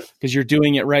for you because you're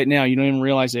doing it right now. You don't even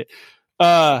realize it.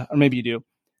 Or maybe you do.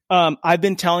 I've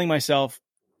been telling myself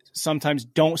sometimes,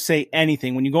 don't say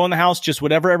anything. When you go in the house, just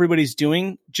whatever everybody's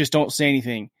doing, just don't say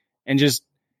anything and just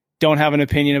don't have an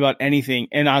opinion about anything.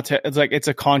 And it's like, it's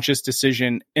a conscious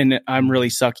decision and I'm really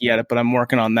sucky at it, but I'm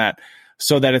working on that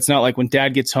so that it's not like when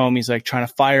dad gets home, he's like trying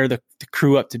to fire the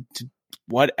crew up to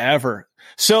whatever.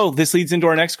 So this leads into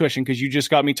our next question, because you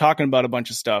just got me talking about a bunch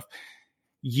of stuff.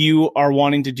 You are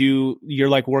wanting to do, you're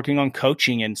like working on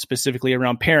coaching and specifically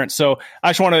around parents. So I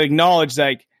just want to acknowledge,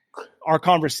 like, our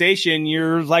conversation,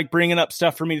 you're like bringing up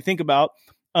stuff for me to think about.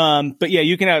 But yeah,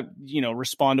 you can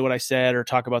respond to what I said or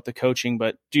talk about the coaching,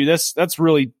 but dude, that's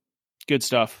really good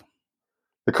stuff.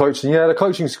 The coaching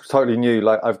is totally new.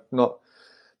 Like,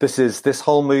 this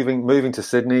whole moving to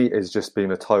Sydney has just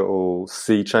been a total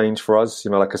sea change for us. You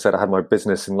know, like I said, I had my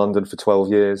business in London for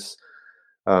 12 years.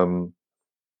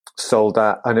 Sold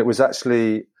that, and it was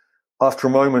actually after a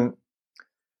moment.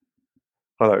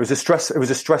 It was a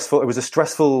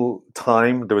stressful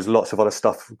time. There was lots of other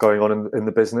stuff going on in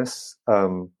the business.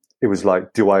 It was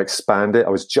like, do I expand it? I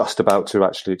was just about to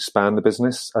actually expand the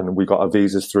business, and we got our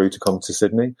visas through to come to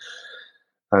Sydney.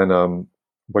 And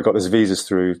we got those visas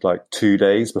through like 2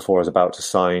 days before I was about to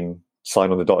sign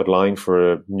on the dotted line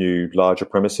for a new, larger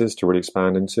premises to really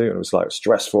expand into. And it was like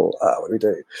stressful. What do we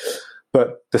do?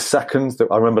 But the second that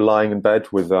I remember lying in bed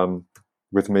with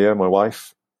Mia, my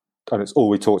wife, and it's all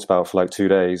we talked about for like 2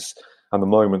 days. And the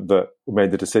moment that we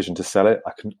made the decision to sell it,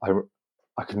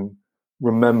 I can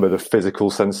remember the physical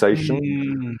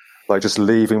sensation, like just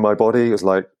leaving my body. It was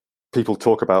like, people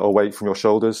talk about a weight from your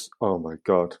shoulders. Oh my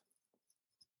God,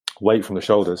 weight from the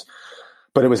shoulders.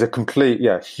 But it was a complete,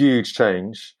 huge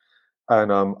change. And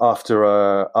after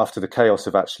the chaos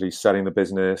of actually selling the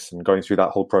business and going through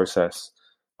that whole process,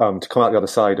 to come out the other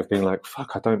side of being like,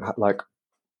 fuck, I don't have, like,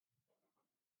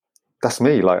 that's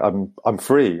me. Like, I'm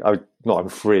free. I'm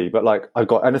free, but like, I've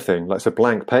got anything. Like, it's a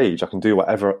blank page. I can do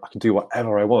whatever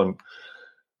I want.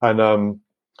 And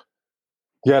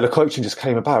the coaching just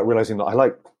came about, realizing that I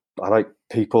like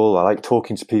people. I like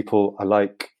talking to people. I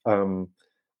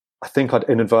think I'd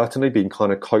inadvertently been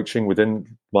kind of coaching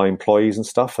within my employees and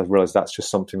stuff. I realized that's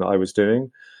just something that I was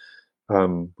doing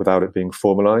without it being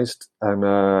formalized. And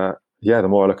the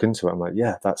more I look into it, I'm like,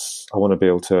 I want to be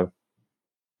able to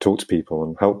talk to people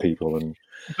and help people.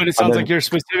 But it sounds like you're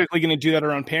specifically going to do that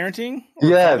around parenting.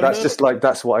 That's just like,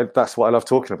 that's what I love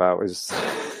talking about, is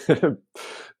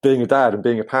being a dad and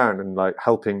being a parent and like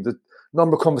helping.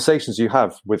 number of conversations you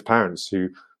have with parents who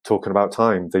talking about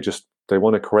time. They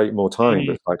want to create more time,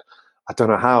 but it's like, I don't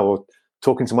know how. Or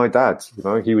talking to my dad,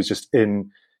 he was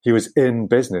in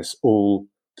business all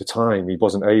the time. He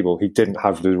didn't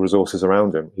have the resources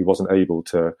around him. He wasn't able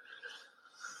to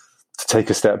take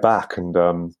a step back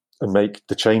and make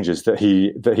the changes that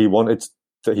he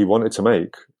wanted to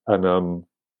make. And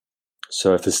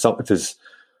so if there's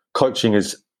coaching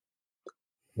is,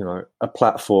 a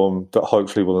platform that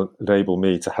hopefully will enable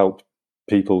me to help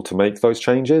people to make those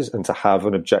changes and to have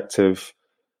an objective,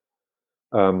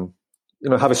 have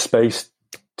a space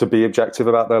to be objective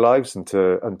about their lives and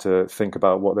to think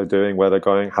about what they're doing, where they're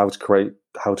going, how to create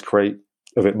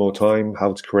a bit more time,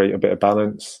 how to create a bit of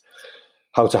balance,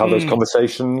 how to have those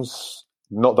conversations.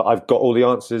 Not that I've got all the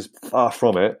answers, far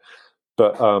from it,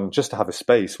 but just to have a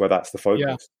space where that's the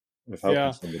focus of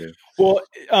helping somebody. Well,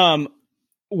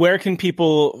 where can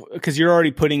people, because you're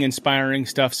already putting inspiring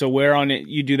stuff, so where on it,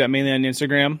 you do that mainly on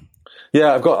Instagram?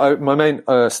 Yeah, I've got my main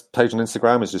page on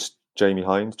Instagram is just Jamie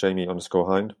Hind,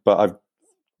 Jamie_Hind, but I've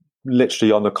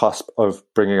literally on the cusp of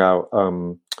bringing out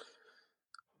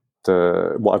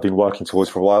what I've been working towards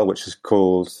for a while, which is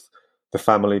called the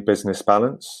Family Business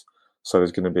Balance. So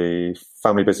there's going to be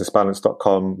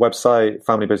familybusinessbalance.com website,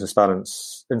 Family Business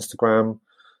Balance Instagram,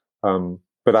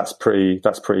 but that's pretty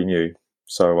new.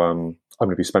 So I'm going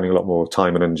to be spending a lot more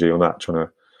time and energy on that, trying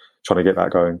to get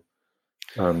that going.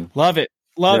 Love it.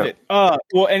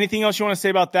 Well, anything else you want to say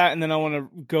about that? And then I want to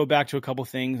go back to a couple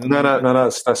things. No,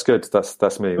 that's good.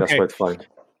 That's me. That's where it's fine.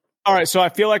 All right. So I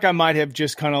feel like I might have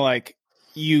just kind of like,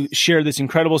 you shared this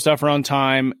incredible stuff around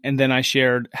time, and then I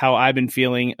shared how I've been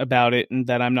feeling about it and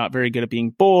that I'm not very good at being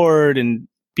bored and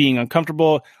being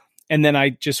uncomfortable. And then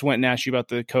I just went and asked you about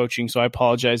the coaching. So I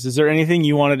apologize. Is there anything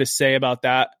you wanted to say about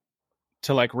that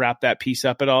to like wrap that piece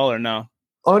up at all, or no?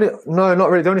 No, not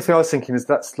really. The only thing I was thinking is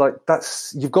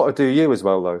that's you've got to do you as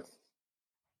well, though,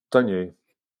 don't you?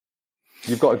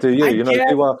 You've got to do you.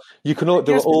 You can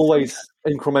do always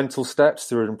incremental steps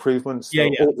through improvements.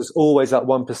 There's always that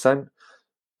 1%.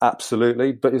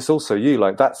 Absolutely, but it's also you.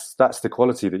 Like that's the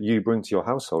quality that you bring to your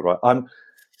household, right?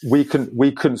 We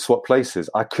couldn't swap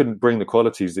places. I couldn't bring the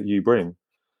qualities that you bring.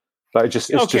 Like it's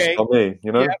just not me,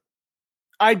 Yeah.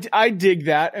 I dig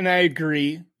that, and I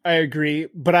agree.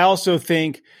 But I also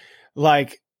think,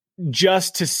 like,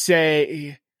 just to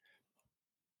say,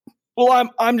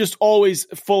 well, I'm just always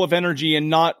full of energy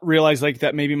and not realize like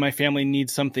that maybe my family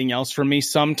needs something else from me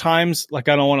sometimes. Like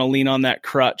I don't want to lean on that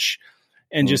crutch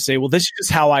and just say, well, this is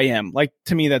just how I am. Like,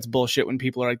 to me, that's bullshit when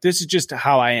people are like, this is just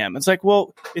how I am. It's like,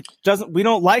 well, we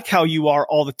don't like how you are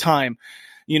all the time,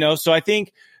 So I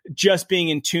think just being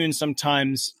in tune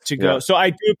sometimes to go. So I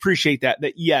do appreciate that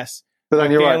yes. But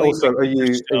then you're right. Also, are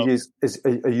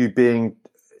you being,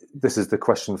 this is the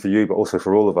question for you, but also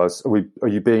for all of us, are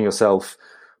you being yourself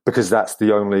because that's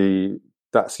the only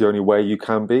way you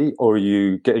can be, or are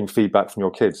you getting feedback from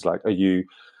your kids? Like, are you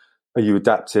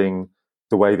adapting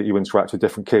the way that you interact with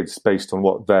different kids based on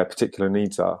what their particular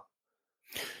needs are?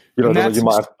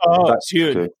 That's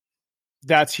huge.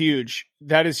 That's huge.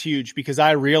 That is huge, because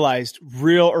I realized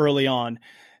real early on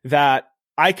that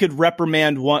I could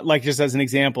reprimand one, like just as an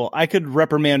example, I could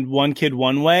reprimand one kid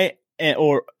one way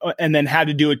and then had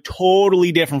to do it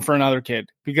totally different for another kid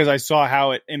because I saw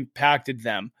how it impacted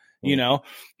them,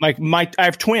 like I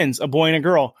have twins, a boy and a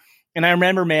girl. And I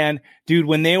remember, man, dude,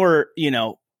 when they were,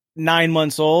 9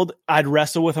 months old, I'd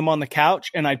wrestle with him on the couch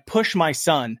and I'd push my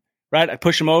son, right? I'd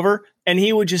push him over and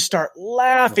he would just start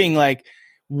laughing, like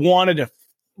wanted to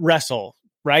wrestle,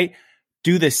 right?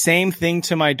 Do the same thing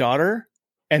to my daughter.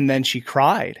 And then she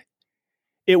cried.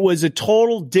 It was a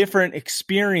total different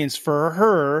experience for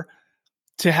her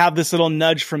to have this little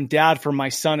nudge from dad for my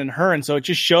son and her. And so it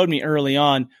just showed me early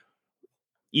on,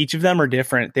 each of them are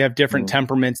different. They have different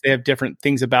temperaments. They have different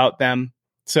things about them.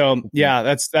 So yeah,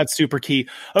 that's super key.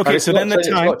 Okay. So then it's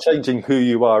not changing who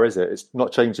you are, is it? It's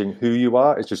not changing who you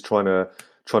are. It's just trying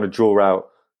to draw out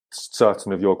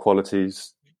certain of your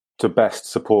qualities to best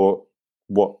support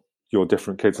what your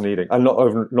different kids are needing, and not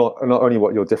only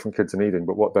what your different kids are needing,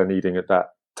 but what they're needing at that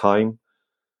time.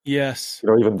 Yes,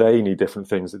 even they need different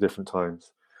things at different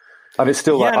times, and it's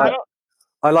still I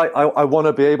want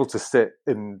to be able to sit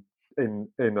in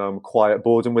quiet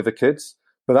boredom with the kids,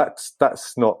 but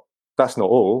that's not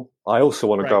all. I also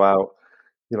want to go out,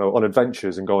 on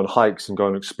adventures and go on hikes and go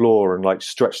and explore and like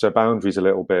stretch their boundaries a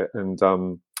little bit. And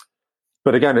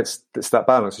but again, it's that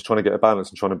balance. It's trying to get a balance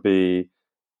and trying to be.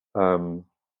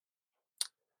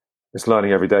 It's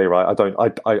learning every day, right?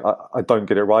 I don't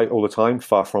get it right all the time,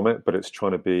 far from it, but it's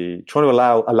trying to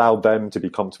allow them to be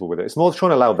comfortable with it. It's more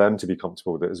trying to allow them to be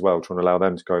comfortable with it as well, trying to allow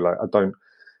them to go like,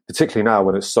 particularly now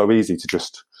when it's so easy to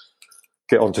just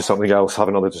get onto something else, have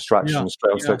another distraction, Yeah.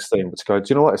 straight onto the next thing. But to go, do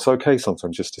you know what? It's okay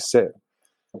sometimes just to sit,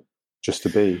 just to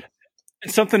be.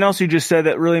 And something else you just said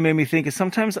that really made me think is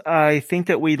sometimes I think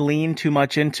that we lean too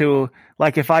much into,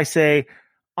 like, if I say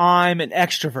I'm an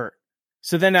extrovert,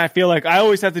 so then I feel like I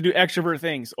always have to do extrovert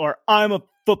things, or I'm a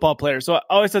football player, so I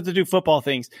always have to do football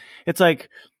things. It's like,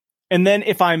 and then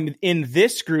if I'm in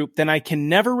this group, then I can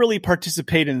never really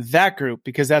participate in that group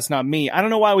because that's not me. I don't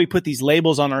know why we put these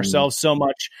labels on ourselves so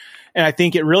much. And I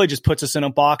think it really just puts us in a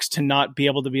box to not be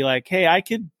able to be like, hey, I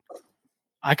could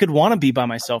want to be by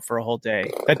myself for a whole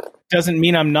day. That doesn't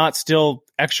mean I'm not still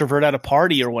extrovert at a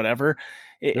party or whatever.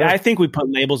 Yeah. I think we put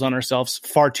labels on ourselves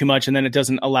far too much, and then it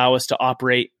doesn't allow us to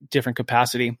operate different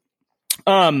capacity.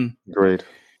 Agreed.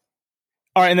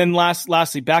 All right. And then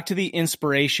lastly, back to the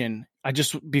inspiration.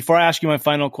 Before I ask you my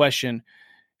final question,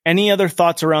 any other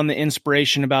thoughts around the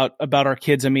inspiration about our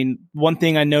kids? I mean, one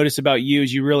thing I noticed about you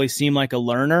is you really seem like a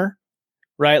learner,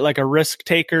 right? Like a risk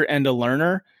taker and a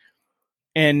learner.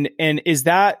 And is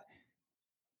that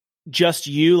just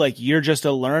you, like you're just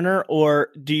a learner, or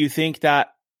do you think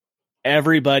that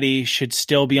everybody should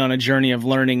still be on a journey of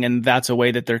learning and that's a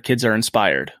way that their kids are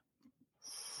inspired?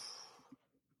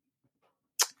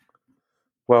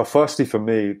 Well, firstly, for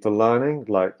me, the learning,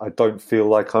 like, I don't feel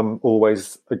like I'm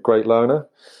always a great learner.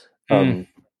 I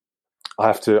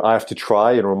have to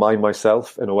try and remind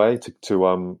myself in a way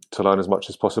to learn as much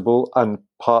as possible. And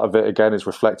part of it, again, is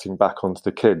reflecting back onto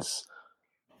the kids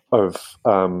of,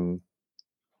 in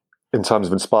terms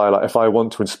of inspire. Like, if I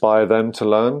want to inspire them to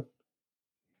learn,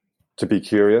 to be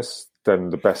curious, then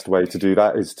the best way to do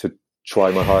that is to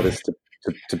try my hardest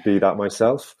to be that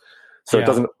myself. So it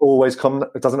doesn't always come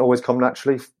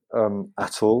naturally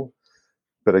at all.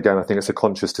 But again, I think it's a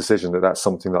conscious decision that that's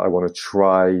something that I want to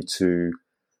try to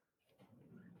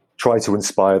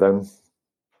inspire them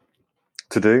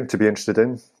to do, to be interested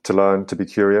in, to learn, to be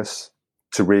curious,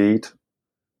 to read.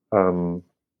 I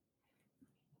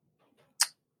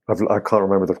can't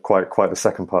remember quite the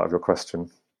second part of your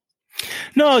question.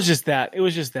 No, it was just that. It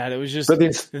was just.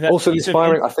 But also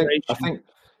inspiring. I think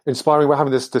inspiring. We're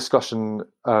having this discussion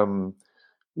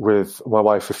with my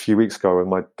wife a few weeks ago, and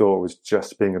my daughter was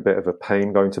just being a bit of a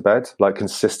pain going to bed, like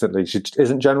consistently. She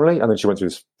isn't generally, and then she went through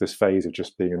this phase of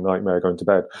just being a nightmare going to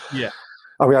bed. Yeah.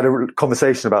 And we had a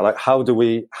conversation about, like, how do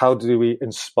we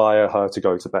inspire her to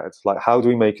go to bed? Like, how do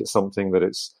we make it something that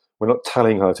we're not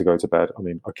telling her to go to bed. I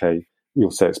mean, okay,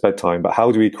 you'll say it's bedtime, but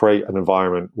how do we create an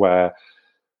environment where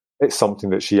it's something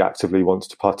that she actively wants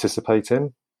to participate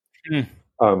in,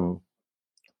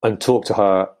 and talk to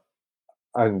her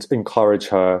and encourage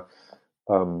her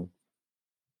to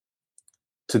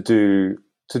do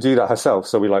that herself.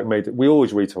 So we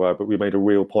always read to her, but we made a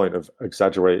real point of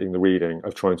exaggerating the reading,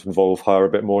 of trying to involve her a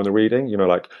bit more in the reading. You know,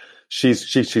 like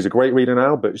she's a great reader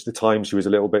now, but at the time she was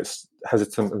a little bit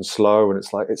hesitant and slow, and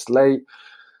it's like, it's late.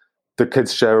 The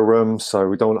kids share a room, so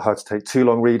we don't want her to take too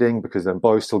long reading, because then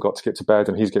Bo's still got to get to bed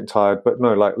and he's getting tired. But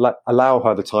no, allow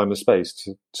her the time and space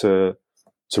to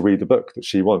read the book that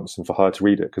she wants, and for her to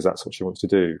read it because that's what she wants to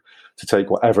do. To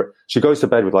take whatever she goes to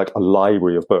bed with, like a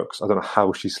library of books. I don't know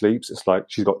how she sleeps. It's like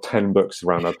she's got 10 books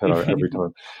around her pillow every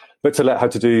time. But to let her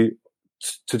to do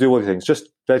all the things,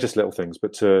 they're just little things,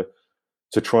 but to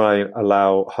try and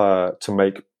allow her to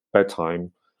make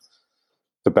bedtime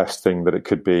the best thing that it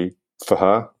could be for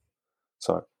her.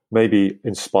 So maybe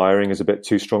inspiring is a bit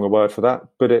too strong a word for that,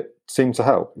 but it seemed to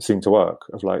help. It seemed to work.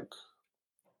 Of like,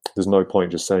 there's no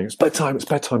point just saying, it's bedtime,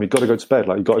 you've got to go to bed.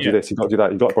 Like, you've got to do this, you've got to do that,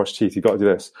 you've got to brush teeth, you've got to do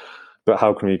this. But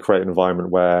how can we create an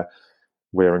environment where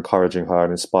we're encouraging her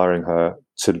and inspiring her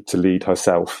to lead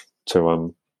herself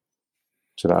to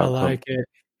that outcome? I like it.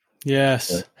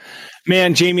 Yes. Yeah.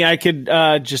 Man, Jamie, I could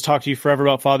just talk to you forever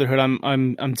about fatherhood.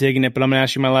 I'm digging it, but I'm going to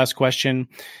ask you my last question,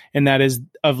 and that is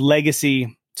of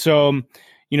legacy. So,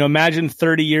 imagine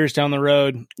 30 years down the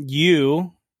road,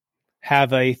 you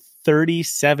have a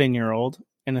 37-year-old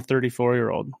and a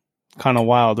 34-year-old. Kind of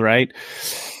wild, right?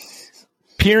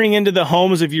 Peering into the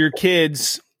homes of your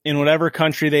kids in whatever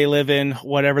country they live in,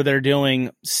 whatever they're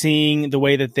doing, seeing the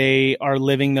way that they are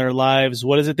living their lives.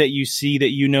 What is it that you see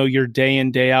that your day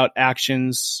in, day out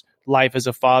actions, life as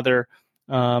a father,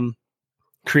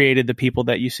 created the people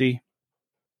that you see?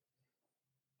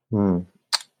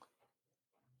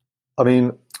 I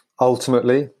mean,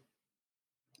 ultimately,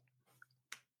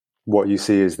 what you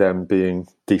see is them being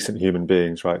decent human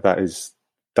beings, right? That's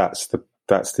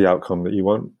the outcome that you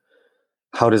want.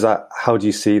 How do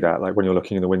you see that? Like, when you're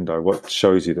looking in the window, what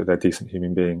shows you that they're decent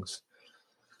human beings?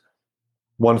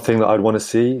 One thing that I'd want to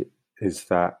see is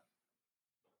that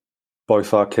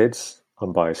both our kids,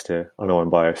 I'm biased here, I know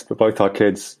I'm biased, but both our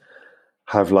kids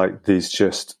have like these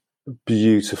just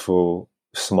beautiful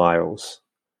smiles,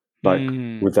 like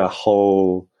with their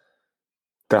whole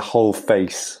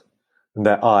face and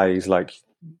their eyes, like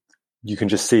you can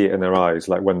just see it in their eyes.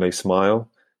 Like when they smile,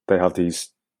 they have these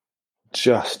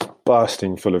just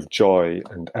bursting full of joy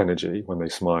and energy when they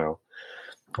smile,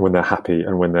 when they're happy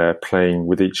and when they're playing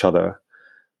with each other.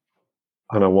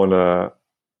 And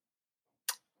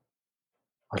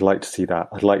I'd like to see that.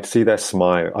 I'd like to see their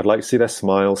smile. I'd like to see their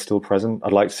smile still present.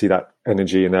 I'd like to see that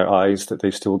energy in their eyes that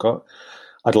they've still got.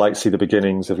 I'd like to see the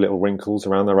beginnings of little wrinkles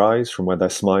around their eyes from where they're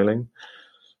smiling.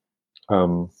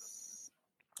 That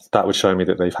would show me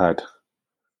that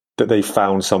they've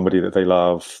found somebody that they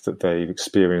love, that they've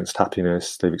experienced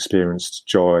happiness, they've experienced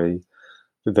joy,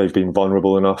 that they've been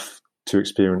vulnerable enough to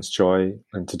experience joy.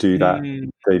 And to do that,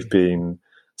 they've been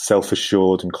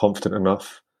self-assured and confident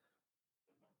enough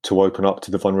to open up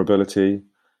to the vulnerability,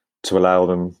 to allow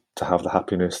them to have the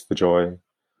happiness, the joy,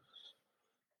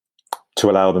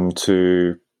 to allow them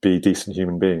to be decent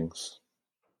human beings.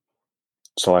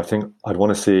 So I think I'd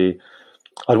want to see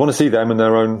them in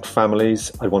their own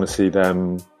families. I'd want to see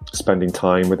them spending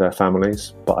time with their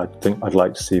families, but I think I'd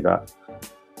like to see that.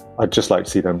 I'd just like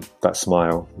to see them, that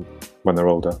smile when they're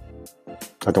older.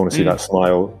 I don't want to see that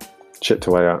smile chipped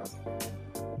away at.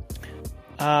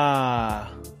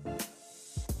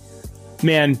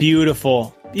 Man,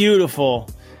 beautiful, beautiful.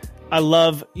 I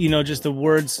love, just the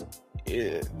words,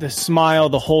 the smile,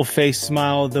 the whole face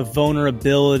smile, the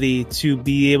vulnerability to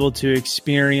be able to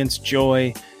experience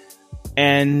joy,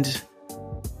 and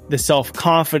the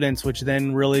self-confidence, which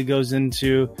then really goes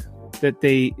into that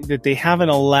they haven't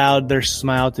allowed their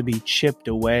smile to be chipped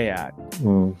away at.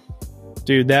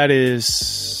 Dude, that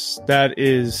is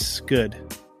good.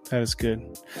 That is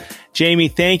good. Jamie,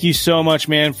 thank you so much,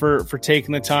 man, for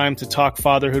taking the time to talk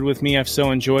fatherhood with me. I've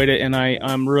so enjoyed it, and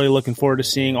I'm really looking forward to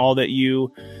seeing all that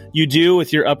you do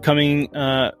with your upcoming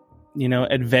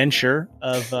adventure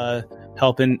of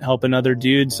helping other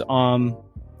dudes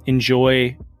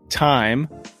enjoy time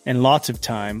and lots of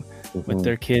time with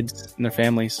their kids and their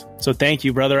families. So thank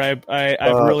you, brother. I've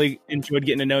really enjoyed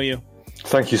getting to know you.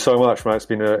 Thank you so much, man. It's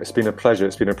been a pleasure.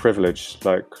 It's been a privilege.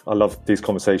 Like, I love these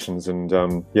conversations, and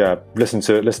listen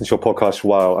to your podcast for a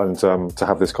while, and to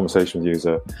have this conversation with you is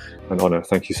an honor.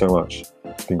 Thank you so much.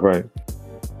 It's been great.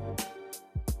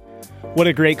 What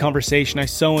a great conversation. I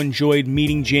so enjoyed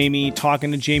meeting Jamie,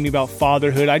 talking to Jamie about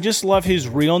fatherhood. I just love his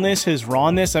realness, his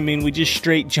rawness. I mean, we just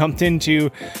straight jumped into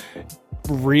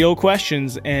real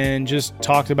questions and just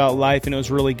talked about life, and it was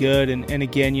really good. And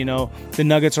again, the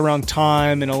nuggets around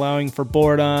time and allowing for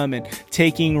boredom and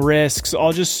taking risks,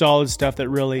 all just solid stuff that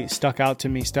really stuck out to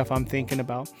me, stuff I'm thinking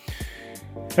about.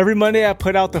 Every Monday, I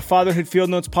put out the Fatherhood Field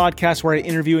Notes podcast where I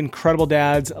interview incredible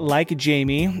dads like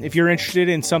Jamie. If you're interested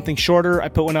in something shorter, I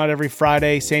put one out every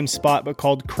Friday, same spot, but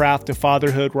called Craft to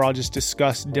Fatherhood, where I'll just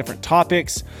discuss different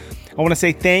topics. I want to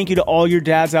say thank you to all your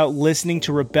dads out listening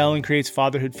to Rebel and Create's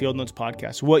Fatherhood Field Notes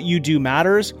podcast. What you do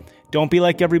matters. Don't be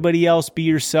like everybody else. Be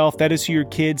yourself. That is who your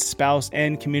kids, spouse,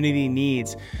 and community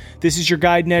needs. This is your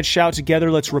guide, Ned Shout.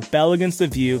 Together, let's rebel against the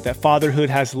view that fatherhood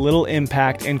has little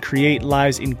impact and create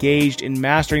lives engaged in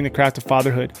mastering the craft of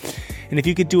fatherhood. And if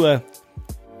you could do a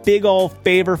big old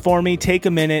favor for me, take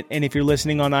a minute. And if you're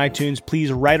listening on iTunes,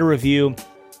 please write a review,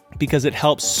 because it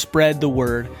helps spread the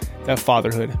word that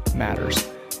fatherhood matters.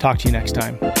 Talk to you next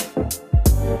time.